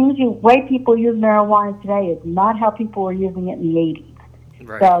 way people use marijuana today is not how people were using it in the 80s.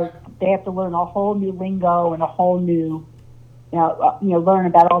 Right. So they have to learn a whole new lingo and a whole new, learn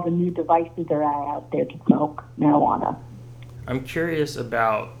about all the new devices that are out there to smoke marijuana. I'm curious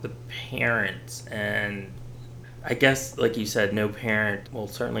about the parents, and I guess, like you said,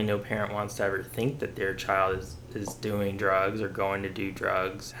 certainly no parent wants to ever think that their child is doing drugs or going to do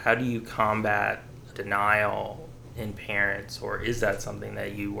drugs. How do you combat denial in parents, or is that something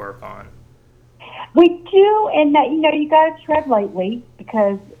that you work on? We do, and that, you got to tread lightly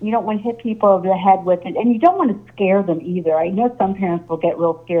because you don't want to hit people over the head with it, and you don't want to scare them either. I know some parents will get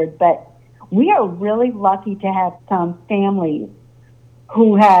real scared, but we are really lucky to have some families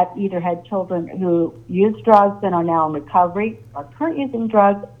who have either had children who used drugs and are now in recovery, are currently using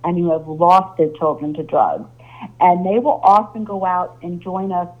drugs, and who have lost their children to drugs. And they will often go out and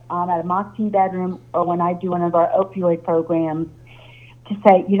join us at a Mock-Teen Bedroom or when I do one of our opioid programs to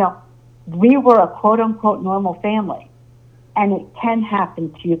say, we were a quote-unquote normal family, and it can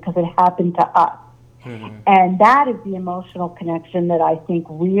happen to you because it happened to us. Mm-hmm. And that is the emotional connection that I think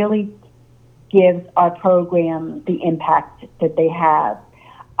really gives our program the impact that they have.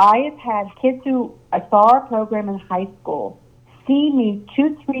 I have had kids who I saw our program in high school see me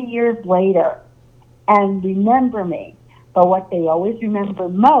 2-3 years later and remember me. But what they always remember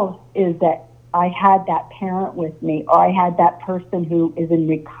most is that I had that parent with me, or I had that person who is in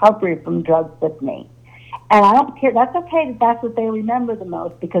recovery from drugs with me. And I don't care. That's okay. That's what they remember the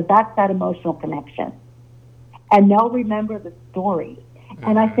most because that's that emotional connection. And they'll remember the stories. Mm-hmm.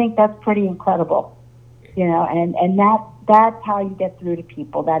 And I think that's pretty incredible, and that's how you get through to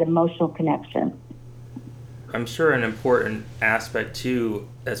people, that emotional connection. I'm sure an important aspect, too,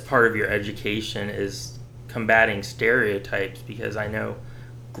 as part of your education is combating stereotypes, because I know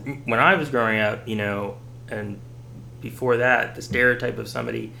when I was growing up, and before that, the stereotype of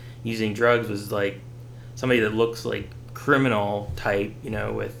somebody using drugs was like somebody that looks like criminal type,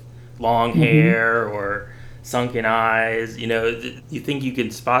 with long hair or sunken eyes. You think you can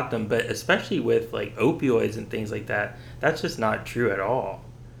spot them, but especially with like opioids and things like that, that's just not true at all.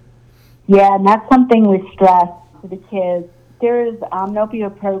 Yeah, and that's something we stress to the kids. There is an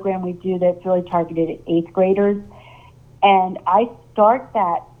opioid program we do that's really targeted at 8th graders, and I start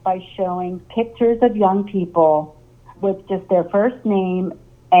that by showing pictures of young people with just their first name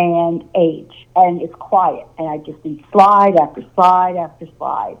and age, and it's quiet, and I just do slide after slide after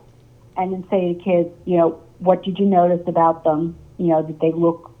slide, and then say to kids, what did you notice about them? That they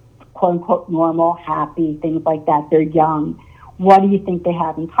look quote unquote normal, happy, things like that. They're young. What do you think they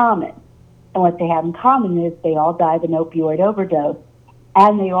have in common? And what they have in common is they all died of an opioid overdose,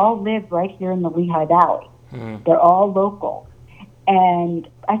 and they all live right here in the Lehigh Valley. Mm. They're all local. And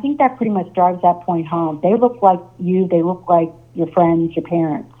I think that pretty much drives that point home. They look like you. They look like your friends, your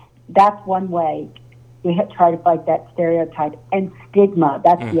parents. That's one way we try to fight that stereotype. And stigma,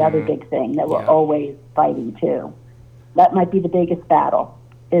 that's the other big thing that we're always fighting, too. That might be the biggest battle,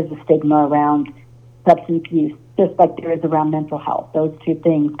 is the stigma around substance use, just like there is around mental health. Those two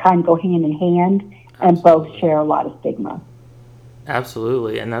things kind of go hand in hand, and both share a lot of stigma.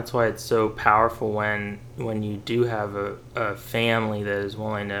 Absolutely, and that's why it's so powerful when you do have a family that is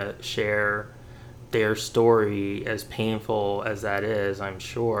willing to share their story, as painful as that is, I'm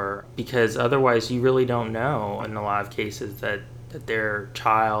sure, because otherwise you really don't know in a lot of cases that their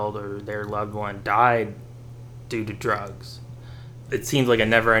child or their loved one died due to drugs. It seems like a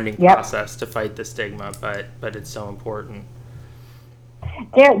never-ending process to fight the stigma, but it's so important.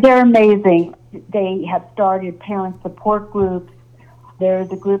 They're amazing. They have started parent support groups.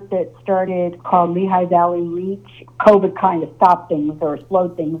 There's a group that started called Lehigh Valley Reach. COVID kind of stopped things or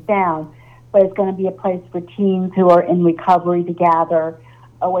slowed things down, but it's going to be a place for teens who are in recovery to gather.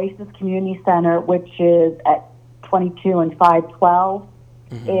 Oasis Community Center, which is at 22 and 512,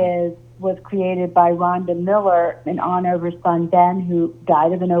 was created by Rhonda Miller in honor of her son Ben, who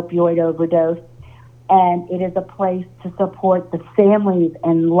died of an opioid overdose. And it is a place to support the families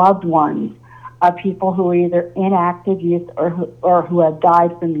and loved ones of people who are either in active use or who have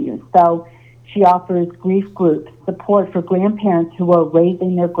died from use. So She offers grief groups, support for grandparents who are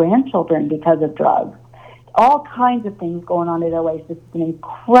raising their grandchildren because of drugs. All kinds of things going on at Oasis. It's an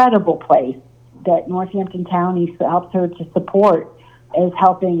incredible place that Northampton County helps her to support, is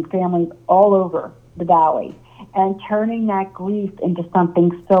helping families all over the valley. And turning that grief into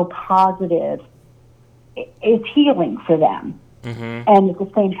something so positive is healing for them. Mm-hmm. And at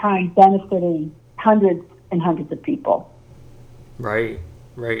the same time benefiting hundreds and hundreds of people. Right.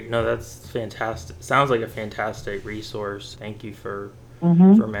 No, that's fantastic. Sounds like a fantastic resource. Thank you for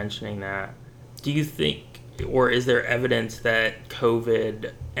mentioning that. Do you think, or is there evidence that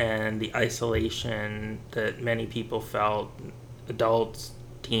COVID and the isolation that many people felt, adults,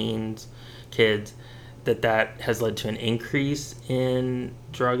 teens, kids, that has led to an increase in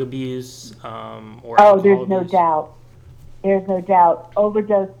drug abuse or alcohol there's no abuse? doubt. There's no doubt.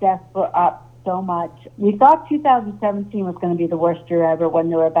 Overdose deaths were up so much. We thought 2017 was going to be the worst year ever when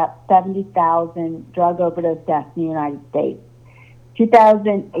there were about 70,000 drug overdose deaths in the United States.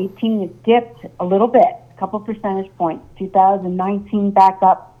 2018, it dipped a little bit, a couple percentage points. 2019 back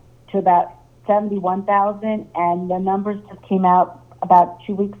up to about 71,000, and the numbers just came out about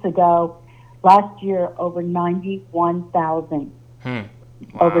 2 weeks ago. Last year, over 91,000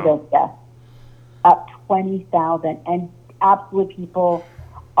 overdose deaths, up 20,000. And absolutely people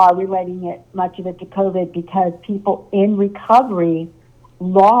are relating it, much of it, to COVID because people in recovery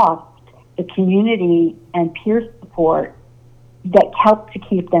lost the community and peer support that helped to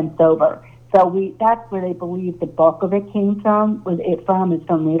keep them sober. So that's where they believe the bulk of it came from. Is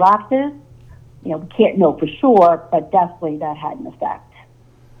from relapses. We can't know for sure, but definitely that had an effect.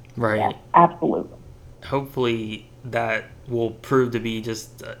 Right. Yeah, absolutely. Hopefully that will prove to be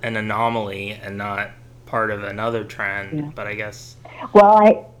just an anomaly and not part of another trend. Yeah. But I guess.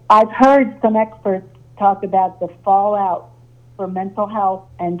 Well, I've heard some experts talk about the fallout for mental health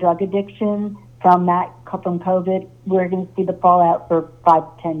and drug addiction from COVID. We're going to see the fallout for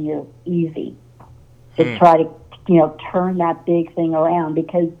 5 to 10 years, easy, to try to turn that big thing around.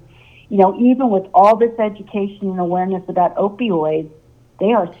 Because even with all this education and awareness about opioids,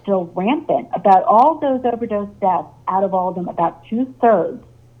 they are still rampant. About all those overdose deaths, out of all of them, about 2/3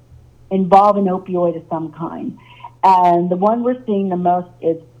 involve an opioid of some kind. And the one we're seeing the most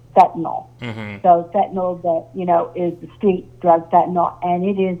is fentanyl. Mm-hmm. So fentanyl, is the street drug fentanyl, and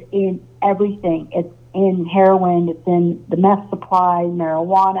it is in everything. It's in heroin, it's in the meth supply,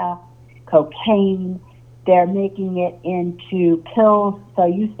 marijuana, cocaine. They're making it into pills. So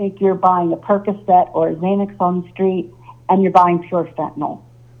you think you're buying a Percocet or a Xanax on the street, and you're buying pure fentanyl.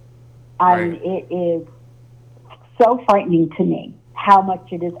 I mean, it is so frightening to me how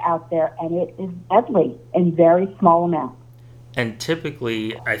much it is out there, and it is deadly in very small amounts. And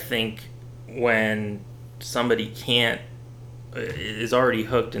typically, I think when somebody is already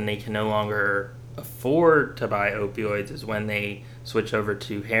hooked and they can no longer afford to buy opioids is when they switch over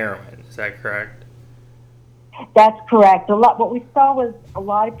to heroin. Is that correct? That's correct. What we saw was a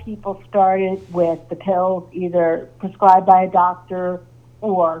lot of people started with the pills, either prescribed by a doctor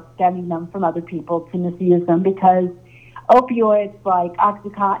or getting them from other people to misuse them, because opioids like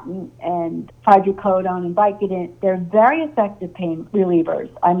OxyContin and hydrocodone and Vicodin, they're very effective pain relievers.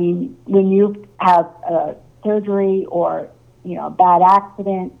 I mean, when you have surgery or a bad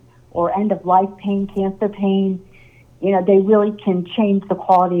accident or end-of-life pain, cancer pain, they really can change the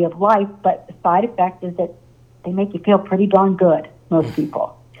quality of life, but the side effect is that they make you feel pretty darn good, most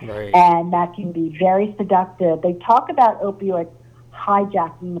people. Right. And that can be very seductive. They talk about opioids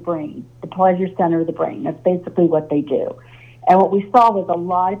hijacking the brain, the pleasure center of the brain. That's basically what they do. And what we saw was a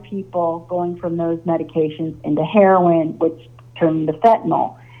lot of people going from those medications into heroin, which turned into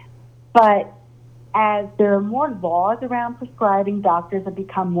fentanyl. But as there are more laws around prescribing, doctors have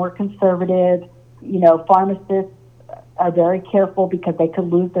become more conservative. Pharmacists are very careful because they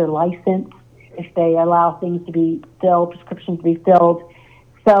could lose their license if they allow things to be filled, prescriptions to be filled.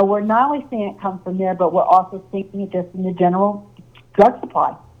 So we're not only seeing it come from there, but we're also seeing it just in the general drug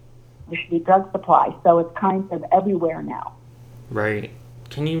supply. There should be drug supply. So it's kind of everywhere now. Right.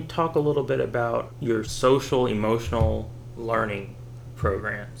 Can you talk a little bit about your social emotional learning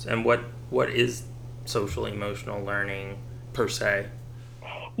programs and what is social emotional learning per se?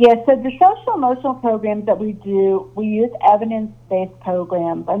 Yeah, so the social emotional programs that we do, we use evidence-based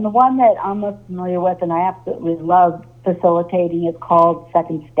programs. And the one that I'm most familiar with and I absolutely love facilitating is called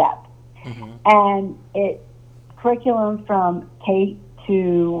Second Step. Mm-hmm. And it's curriculum from K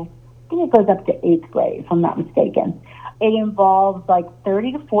to, I think it goes up to 8th grade, if I'm not mistaken. It involves like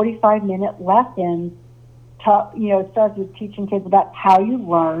 30 to 45-minute lessons. It starts with teaching kids about how you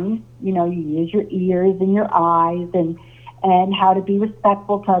learn. You use your ears and your eyes, and and how to be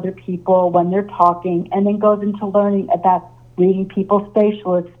respectful to other people when they're talking, and then goes into learning about reading people's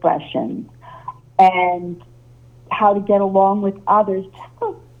facial expressions and how to get along with others, just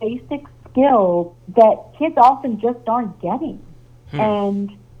those basic skills that kids often just aren't getting.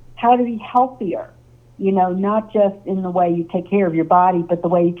 And how to be healthier, not just in the way you take care of your body, but the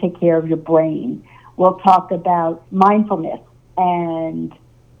way you take care of your brain. We'll talk about mindfulness and,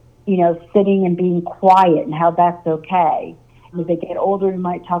 sitting and being quiet and how that's okay. As they get older, we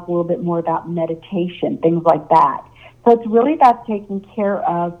might talk a little bit more about meditation, things like that. So it's really about taking care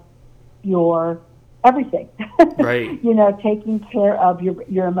of your everything. Right. Taking care of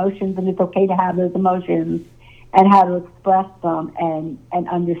your emotions, and it's okay to have those emotions, and how to express them and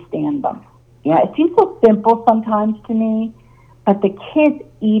understand them. Yeah, it seems so simple sometimes to me, but the kids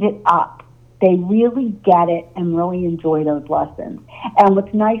eat it up. They really get it and really enjoy those lessons. And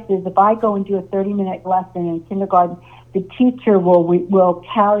what's nice is if I go and do a 30-minute lesson in kindergarten, the teacher will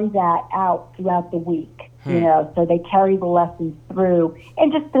carry that out throughout the week. So they carry the lessons through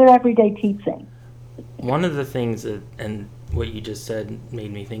and just their everyday teaching. One of the things and what you just said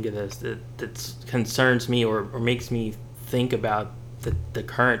made me think of this, that concerns me or makes me think about the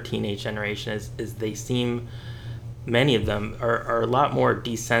current teenage generation is they seem, many of them are a lot more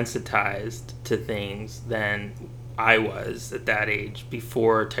desensitized to things than I was at that age,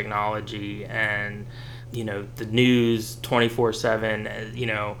 before technology and the news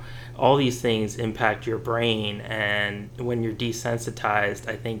 24/7. All these things impact your brain, and when you're desensitized,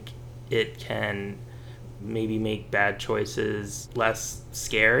 I think it can maybe make bad choices less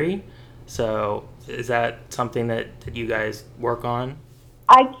scary. So is that something that you guys work on?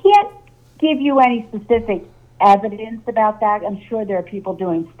 I can't give you any specific evidence about that. I'm sure there are people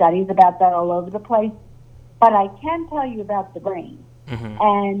doing studies about that all over the place. But I can tell you about the brain. Mm-hmm.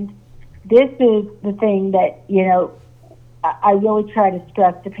 And this is the thing that, I really try to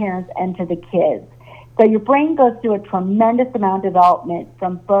stress to parents and to the kids. So your brain goes through a tremendous amount of development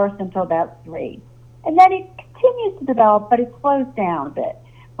from birth until about 3. And then it continues to develop, but it slows down a bit.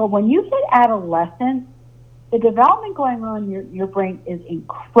 But when you hit adolescence, the development going on in your brain is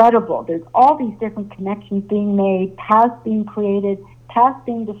incredible. There's all these different connections being made, paths being created, paths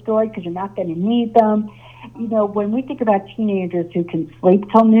being destroyed because you're not going to need them. When we think about teenagers who can sleep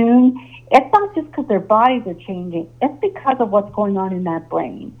till noon, it's not just because their bodies are changing. It's because of what's going on in that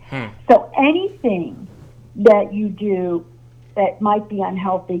brain. So anything that you do that might be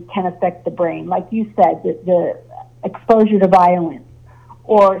unhealthy can affect the brain. Like you said, the exposure to violence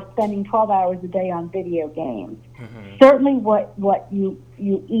or spending 12 hours a day on video games. Mm-hmm. Certainly what you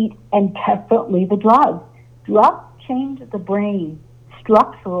eat, and definitely the drugs. Drugs change the brain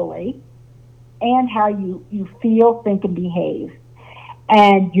structurally and how you feel, think, and behave.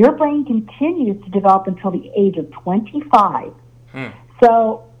 And your brain continues to develop until the age of 25.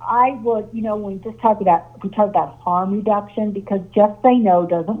 So I would, when we talk about harm reduction, because just say no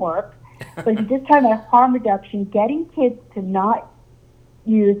doesn't work. But if you just talk about harm reduction, getting kids to not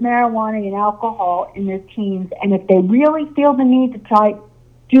use marijuana and alcohol in their teens, and if they really feel the need to try,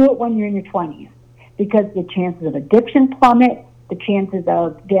 do it when you're in your 20s, because the chances of addiction plummet, the chances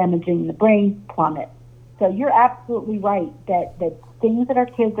of damaging the brain plummet. So you're absolutely right that things that our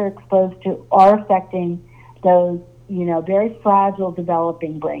kids are exposed to are affecting those, very fragile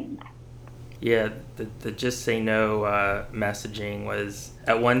developing brains. Yeah, the Just Say No messaging was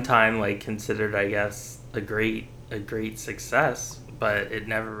at one time considered, I guess, a great success, but it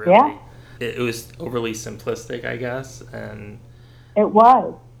never really. Yeah. It was overly simplistic, I guess, and it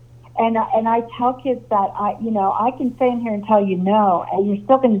was. And I tell kids that I can stay in here and tell you no, and you're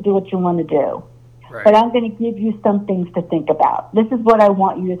still going to do what you want to do. Right. But I'm going to give you some things to think about. This is what I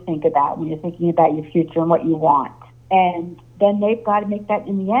want you to think about when you're thinking about your future and what you want. And then they've got to make that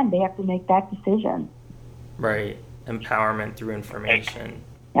in the end. They have to make that decision. Right. Empowerment through information.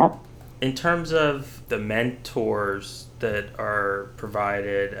 Yep. In terms of the mentors that are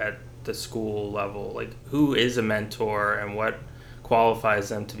provided at the school level, who is a mentor and what qualifies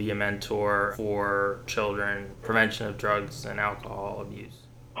them to be a mentor for children, prevention of drugs and alcohol abuse?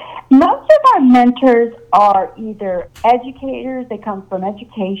 Most of our mentors are either educators, they come from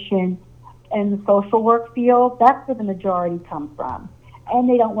education and the social work field. That's where the majority come from. And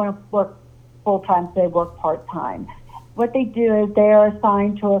they don't want to work full-time, so they work part-time. What they do is they are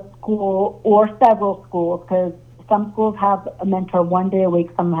assigned to a school or several schools, because some schools have a mentor 1 day a week,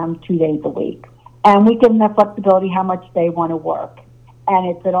 some have 2 days a week. And we give them the flexibility how much they want to work.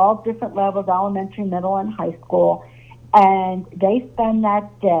 And it's at all different levels, elementary, middle, and high school. And they spend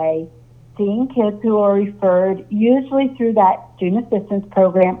that day seeing kids who are referred, usually through that student assistance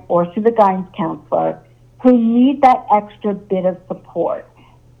program or through the guidance counselor, who need that extra bit of support.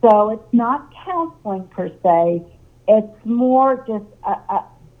 So it's not counseling per se, it's more just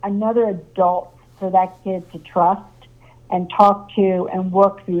another adult for that kid to trust and talk to and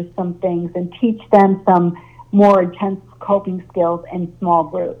work through some things and teach them some more intense coping skills in small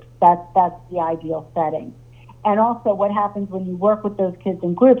groups. That's the ideal setting. And also what happens when you work with those kids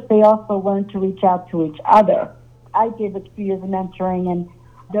in groups, they also learn to reach out to each other. I did a few years of mentoring, and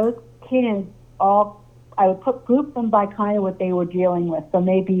those kids I would group them by kind of what they were dealing with. So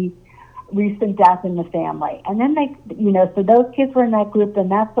maybe recent death in the family. And then so those kids were in that group,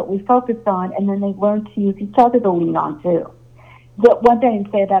 and that's what we focused on, and then they learned to use each other to lean on too. But one thing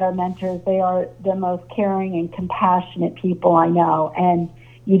I say about our mentors, they are the most caring and compassionate people I know, and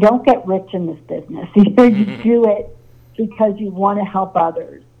you don't get rich in this business. You do it because you want to help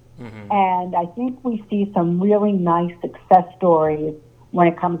others. Mm-hmm. And I think we see some really nice success stories when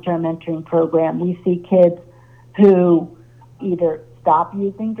it comes to our mentoring program. We see kids who either stop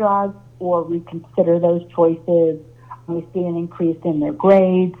using drugs or reconsider those choices. We see an increase in their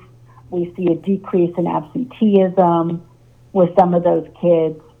grades. We see a decrease in absenteeism with some of those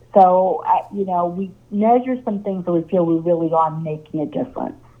kids. So, we measure some things that we feel we really are making a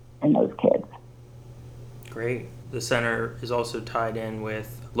difference in those kids. Great. The center is also tied in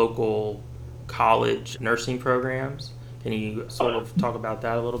with local college nursing programs. Can you sort of talk about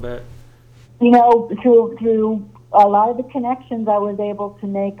that a little bit? Through a lot of the connections I was able to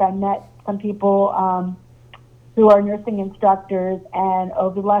make, I met some people who are nursing instructors, and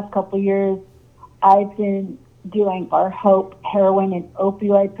over the last couple of years, I've been doing our HOPE heroin and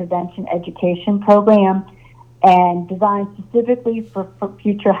opioid prevention education program, and designed specifically for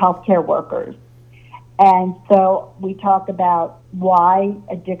future healthcare workers. And so we talk about why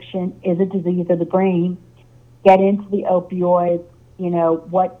addiction is a disease of the brain, get into the opioids,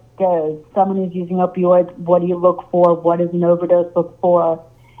 what does someone who's using opioids, what do you look for, what does an overdose look for?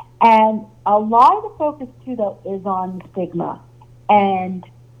 And a lot of the focus, too, though, is on stigma and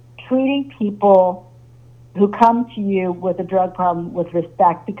treating people who come to you with a drug problem with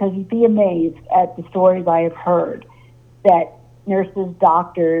respect, because you'd be amazed at the stories I have heard that nurses,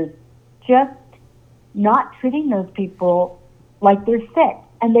 doctors, just not treating those people like they're sick.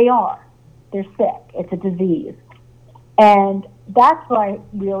 And they are. They're sick. It's a disease. And that's why I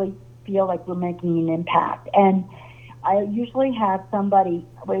really feel like we're making an impact. And I usually have somebody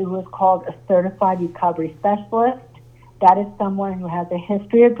who is called a certified recovery specialist. That is someone who has a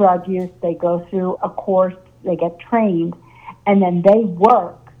history of drug use. They go through a course, they get trained, and then they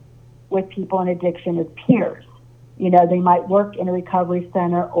work with people in addiction as peers. They might work in a recovery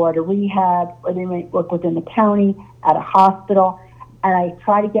center or at a rehab, or they might work within the county at a hospital. And I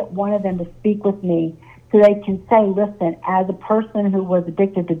try to get one of them to speak with me so they can say, listen, as a person who was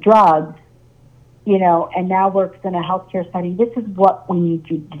addicted to drugs, and now works in a healthcare setting, this is what we need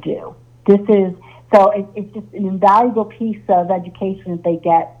you to do. It's just an invaluable piece of education that they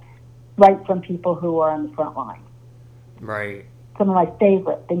get right from people who are on the front line. Right. Some of my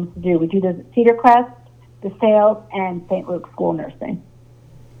favorite things to do. We do this at Cedar Crest, DeSales, and St. Luke's School Nursing.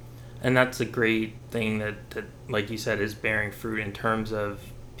 And that's a great thing that, like you said, is bearing fruit in terms of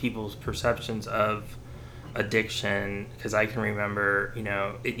people's perceptions of addiction. Because I can remember,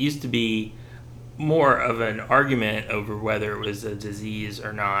 it used to be more of an argument over whether it was a disease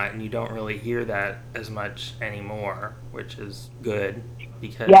or not, and you don't really hear that as much anymore, which is good,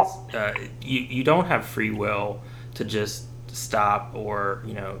 because you don't have free will to just stop or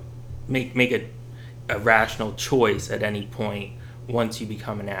make a rational choice at any point once you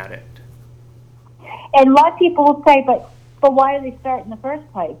become an addict. And a lot of people will say, but why do they start in the first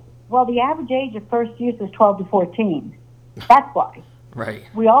place? Well, the average age of first use is 12 to 14. That's why. Right.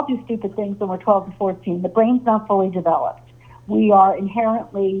 We all do stupid things when we're 12 to 14. The brain's not fully developed. We are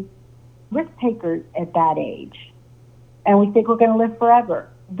inherently risk takers at that age. And we think we're going to live forever.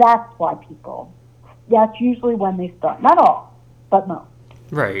 That's usually when they start. Not all, but most.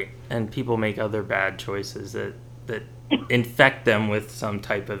 Right. And people make other bad choices that infect them with some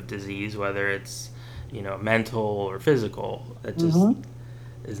type of disease, whether it's, mental or physical. That just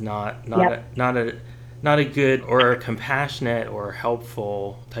is not a good or a compassionate or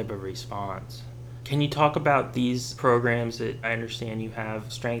helpful type of response. Can you talk about these programs that I understand you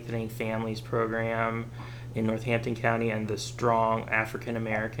have, Strengthening Families program in Northampton County and the Strong African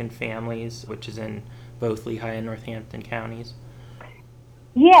American Families, which is in both Lehigh and Northampton counties?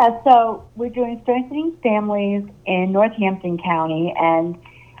 Yeah, so we're doing Strengthening Families in Northampton County, and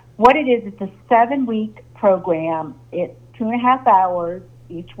what it is, it's a 7-week program. It's 2.5 hours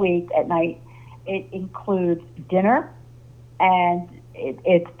each week at night. It includes dinner, and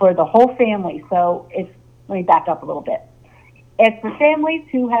it's for the whole family. So it's let me back up a little bit. It's for families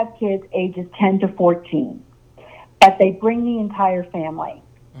who have kids ages 10 to 14, but they bring the entire family,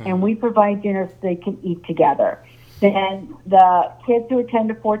 and we provide dinner so they can eat together. Then the kids who are 10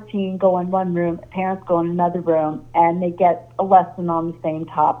 to 14 go in one room, parents go in another room, and they get a lesson on the same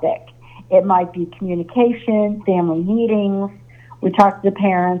topic. It might be communication, family meetings. We talk to the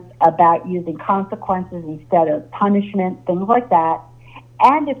parents about using consequences instead of punishment, things like that.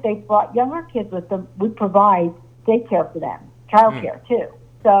 And if they brought younger kids with them, we provide daycare for them, childcare too,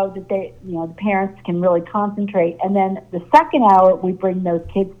 so that the parents can really concentrate. And then the second hour, we bring those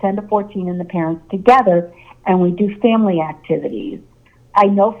kids, 10 to 14, and the parents together, and we do family activities. I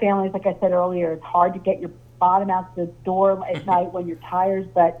know families, like I said earlier, it's hard to get your bottom out the door at night when you're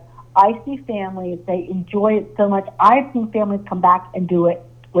tired, but I see families, they enjoy it so much. I've seen families come back and do it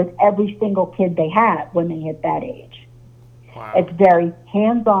with every single kid they have when they hit that age. Wow. It's very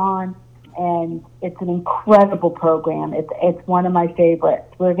hands-on, and it's an incredible program. It's one of my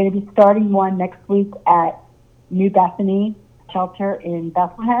favorites. We're going to be starting one next week at New Bethany Shelter in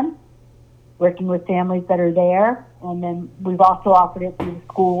Bethlehem, working with families that are there. And then we've also offered it through the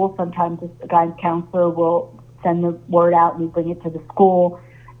school. Sometimes a guidance counselor will send the word out and we bring it to the school.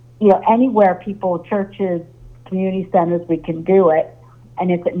 Anywhere people, churches, community centers, we can do it. And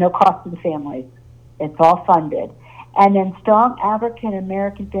it's at no cost to the families. It's all funded. And then Strong African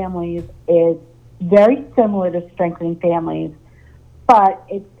American Families is very similar to Strengthening Families, but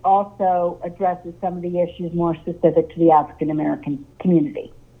it also addresses some of the issues more specific to the African American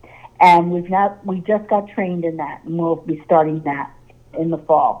community. And we just got trained in that, and we'll be starting that in the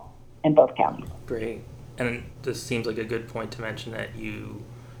fall in both counties. Great. And this seems like a good point to mention that you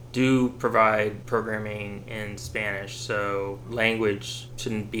do provide programming in Spanish, so language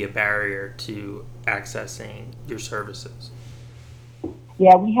shouldn't be a barrier to accessing your services.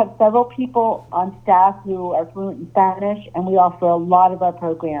 Yeah, we have several people on staff who are fluent in Spanish, and we offer a lot of our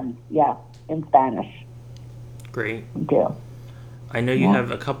programs, in Spanish. Great. We do. I know you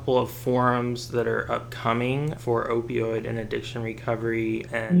have a couple of forums that are upcoming for opioid and addiction recovery.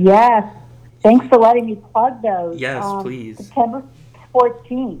 And Yes. Thanks for letting me plug those. Yes, please. September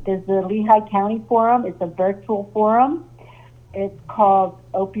 14th is the Lehigh County Forum. It's a virtual forum. It's called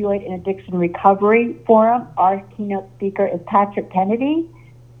Opioid and Addiction Recovery Forum. Our keynote speaker is Patrick Kennedy,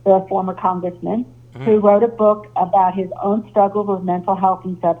 the former congressman, who wrote a book about his own struggles with mental health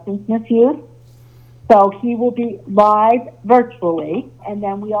and substance misuse. So he will be live virtually. And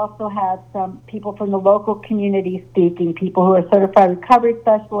then we also have some people from the local community speaking, people who are certified recovery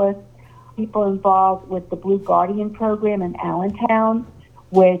specialists, people involved with the Blue Guardian program in Allentown,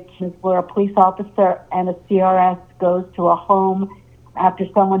 which is where a police officer and a CRS goes to a home after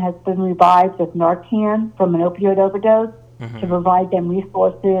someone has been revived with Narcan from an opioid overdose to provide them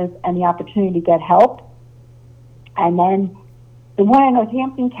resources and the opportunity to get help. And then the one in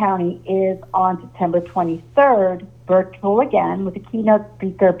Northampton County is on September 23rd, virtual again, with the keynote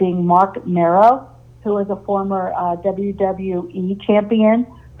speaker being Mark Mero, who is a former WWE champion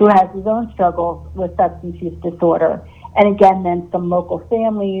who has his own struggles with substance use disorder. And again, then some local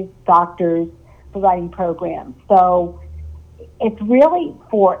families, doctors providing programs. So it's really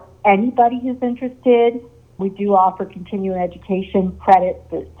for anybody who's interested. We do offer continuing education credit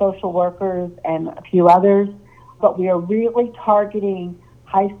for social workers and a few others, but we are really targeting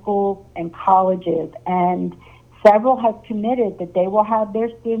high schools and colleges. And several have committed that they will have their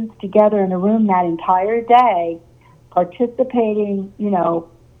students together in a room that entire day, participating,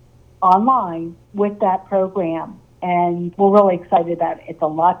 online with that program. And we're really excited about it. It's a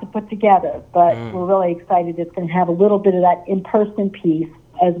lot to put together, but we're really excited it's going to have a little bit of that in-person piece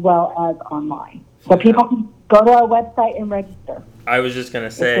as well as online. So people can go to our website and register. I was just going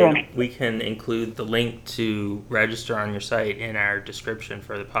to say, we can include the link to register on your site in our description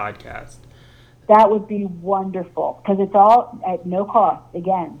for the podcast. That would be wonderful, because it's all at no cost,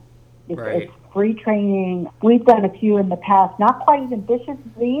 again. It's free training. We've done a few in the past, not quite as ambitious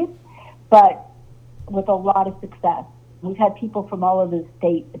as these, but with a lot of success. We've had people from all over the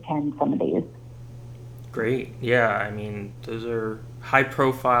state attend some of these. Great. Yeah, I mean, those are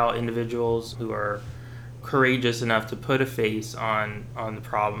high-profile individuals who are courageous enough to put a face on the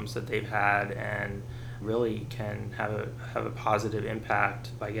problems that they've had and really can have a positive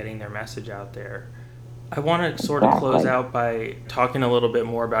impact by getting their message out there. I want to sort of close out by talking a little bit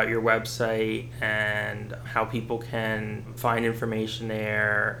more about your website and how people can find information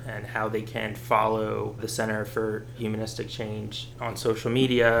there and how they can follow the Center for Humanistic Change on social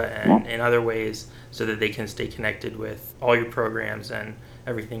media and in other ways so that they can stay connected with all your programs and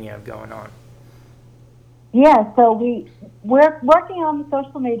everything you have going on. Yeah, so we're working on the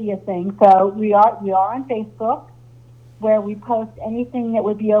social media thing. So we are on Facebook, where we post anything that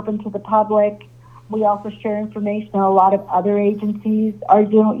would be open to the public. We also share information on a lot of other agencies are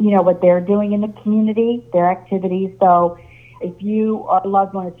doing, what they're doing in the community, their activities. So if you or a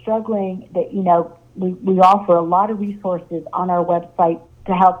loved one is struggling, that we offer a lot of resources on our website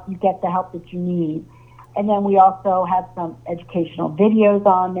to help you get the help that you need. And then we also have some educational videos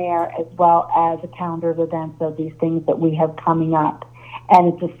on there, as well as a calendar of events of these things that we have coming up.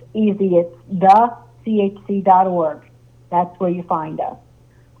 And it's just easy. It's thechc.org. That's where you find us.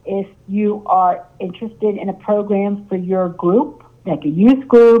 If you are interested in a program for your group, like a youth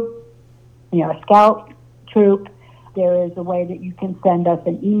group, a scout troop, there is a way that you can send us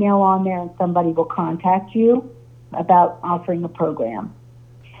an email on there, and somebody will contact you about offering a program.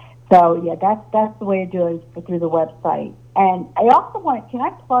 So yeah, that's the way to do it, is through the website. And I also can I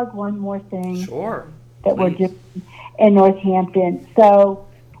plug one more thing? Sure. That we're doing in Northampton. So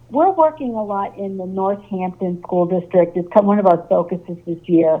we're working a lot in the Northampton School District. It's one of our focuses this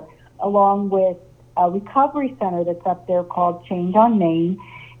year, along with a recovery center that's up there called Change on Main.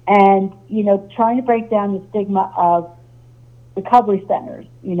 And, trying to break down the stigma of recovery centers.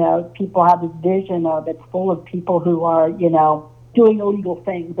 People have this vision of it's full of people who are, doing illegal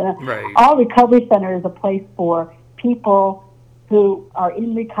things. Right. Our recovery center is a place for people who are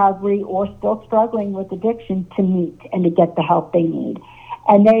in recovery or still struggling with addiction to meet and to get the help they need.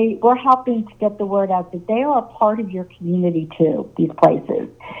 And we're helping to get the word out that they are a part of your community too, these places.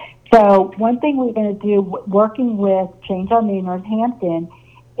 So one thing we're going to do, working with Change on Main Northampton,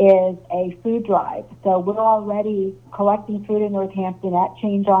 is a food drive. So we're already collecting food in Northampton at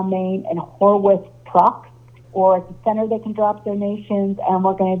Change on Main and Horwith Trucks, or at the center they can drop donations, and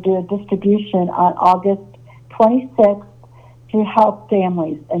we're going to do a distribution on August 26th to help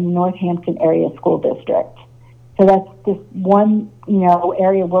families in the Northampton area school district. So that's just one,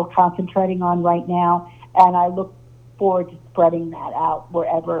 area we're concentrating on right now, and I look forward to spreading that out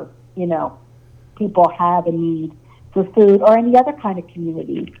wherever, people have a need for food or any other kind of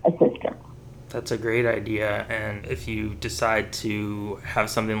community assistance. That's a great idea, and if you decide to have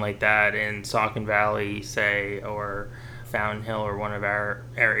something like that in Saucon Valley, say, or Fountain Hill, or one of our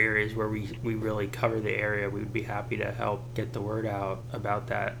areas where we really cover the area, we would be happy to help get the word out about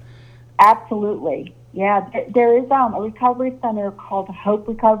that. Absolutely. Yeah, there is a recovery center called Hope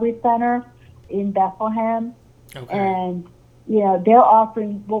Recovery Center in Bethlehem. Okay. And, they're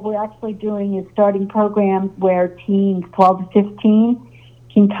offering, what we're actually doing is starting programs where teens 12 to 15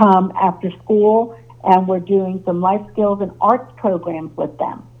 can come after school, and we're doing some life skills and arts programs with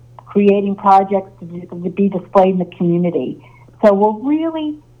them, creating projects to be displayed in the community. So we're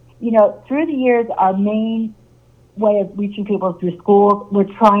really, through the years, our main way of reaching people through schools, we're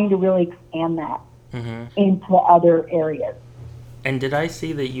trying to really expand that into other areas. And did I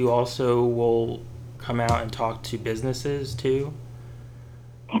see that you also will come out and talk to businesses too?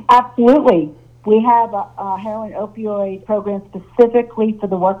 Absolutely. We have a heroin opioid program specifically for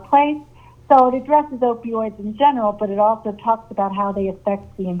the workplace. So it addresses opioids in general, but it also talks about how they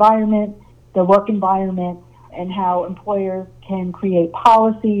affect the environment, the work environment, and how employers can create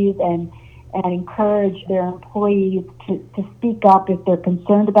policies and encourage their employees to speak up if they're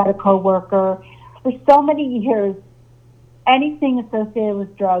concerned about a coworker. For so many years, anything associated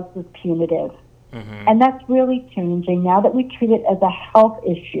with drugs was punitive. And that's really changing now that we treat it as a health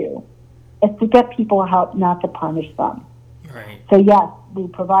issue. It's to get people help, not to punish them. Right. So yes, we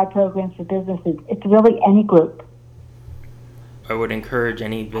provide programs for businesses. It's really any group. I would encourage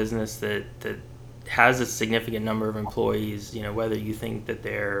any business that has a significant number of employees, whether you think that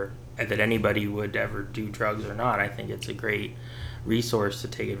anybody would ever do drugs or not, I think it's a great resource to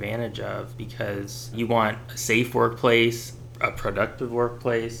take advantage of, because you want a safe workplace, a productive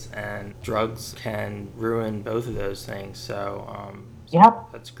workplace, and drugs can ruin both of those things. So, Yep.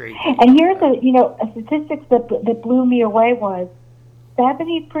 That's great. And here's a statistic that blew me away was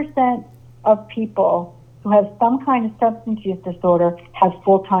 70% of people who have some kind of substance use disorder have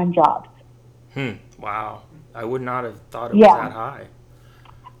full-time jobs. Wow. I would not have thought it was that high.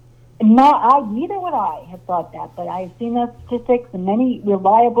 Neither would I have thought that, but I've seen those statistics in many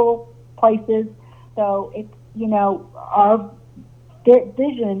reliable places. So it's, our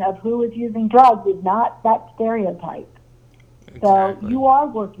vision of who is using drugs is not that stereotype. Exactly. So you are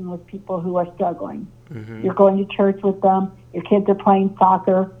working with people who are struggling. You're going to church with them. Your kids are playing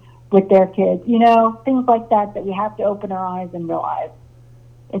soccer with their kids. Things like that we have to open our eyes and realize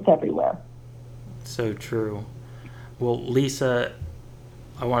it's everywhere. So true. Well, Lisa,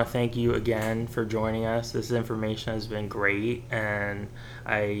 I want to thank you again for joining us. This information has been great, and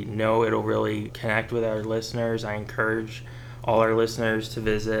I know it'll really connect with our listeners. I encourage all our listeners to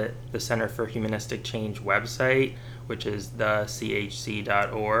visit the Center for Humanistic Change website, which is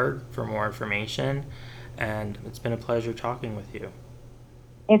thechc.org, for more information. And it's been a pleasure talking with you.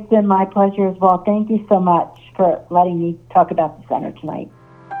 It's been my pleasure as well. Thank you so much for letting me talk about the center tonight.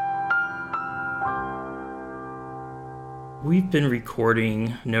 We've been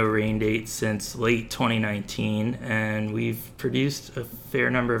recording No Rain Date since late 2019, and we've produced a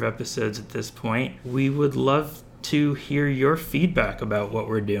fair number of episodes at this point. We would love to hear your feedback about what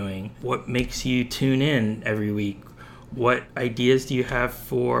we're doing. What makes you tune in every week? What ideas do you have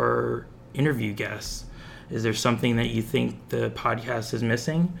for interview guests? Is there something that you think the podcast is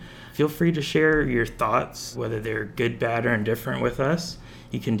missing? Feel free to share your thoughts, whether they're good, bad, or indifferent, with us.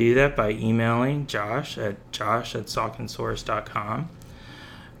 You can do that by emailing josh@sauconsource.com.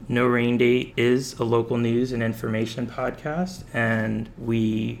 No Rain Date is a local news and information podcast, and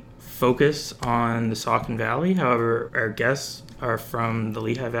we focus on the Saucon Valley. However, our guests are from the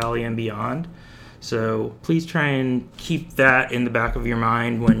Lehigh Valley and beyond. So please try and keep that in the back of your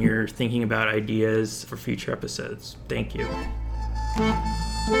mind when you're thinking about ideas for future episodes. Thank you.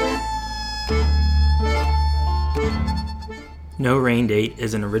 No Rain Date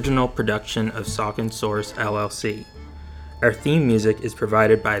is an original production of Saucon Source, LLC. Our theme music is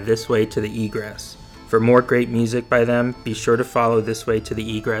provided by This Way to the Egress. For more great music by them, be sure to follow This Way to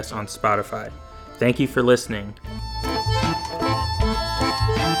the Egress on Spotify. Thank you for listening.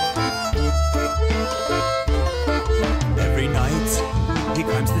 Every night, he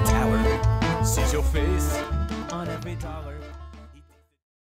climbs the tower, sees your face on every dollar.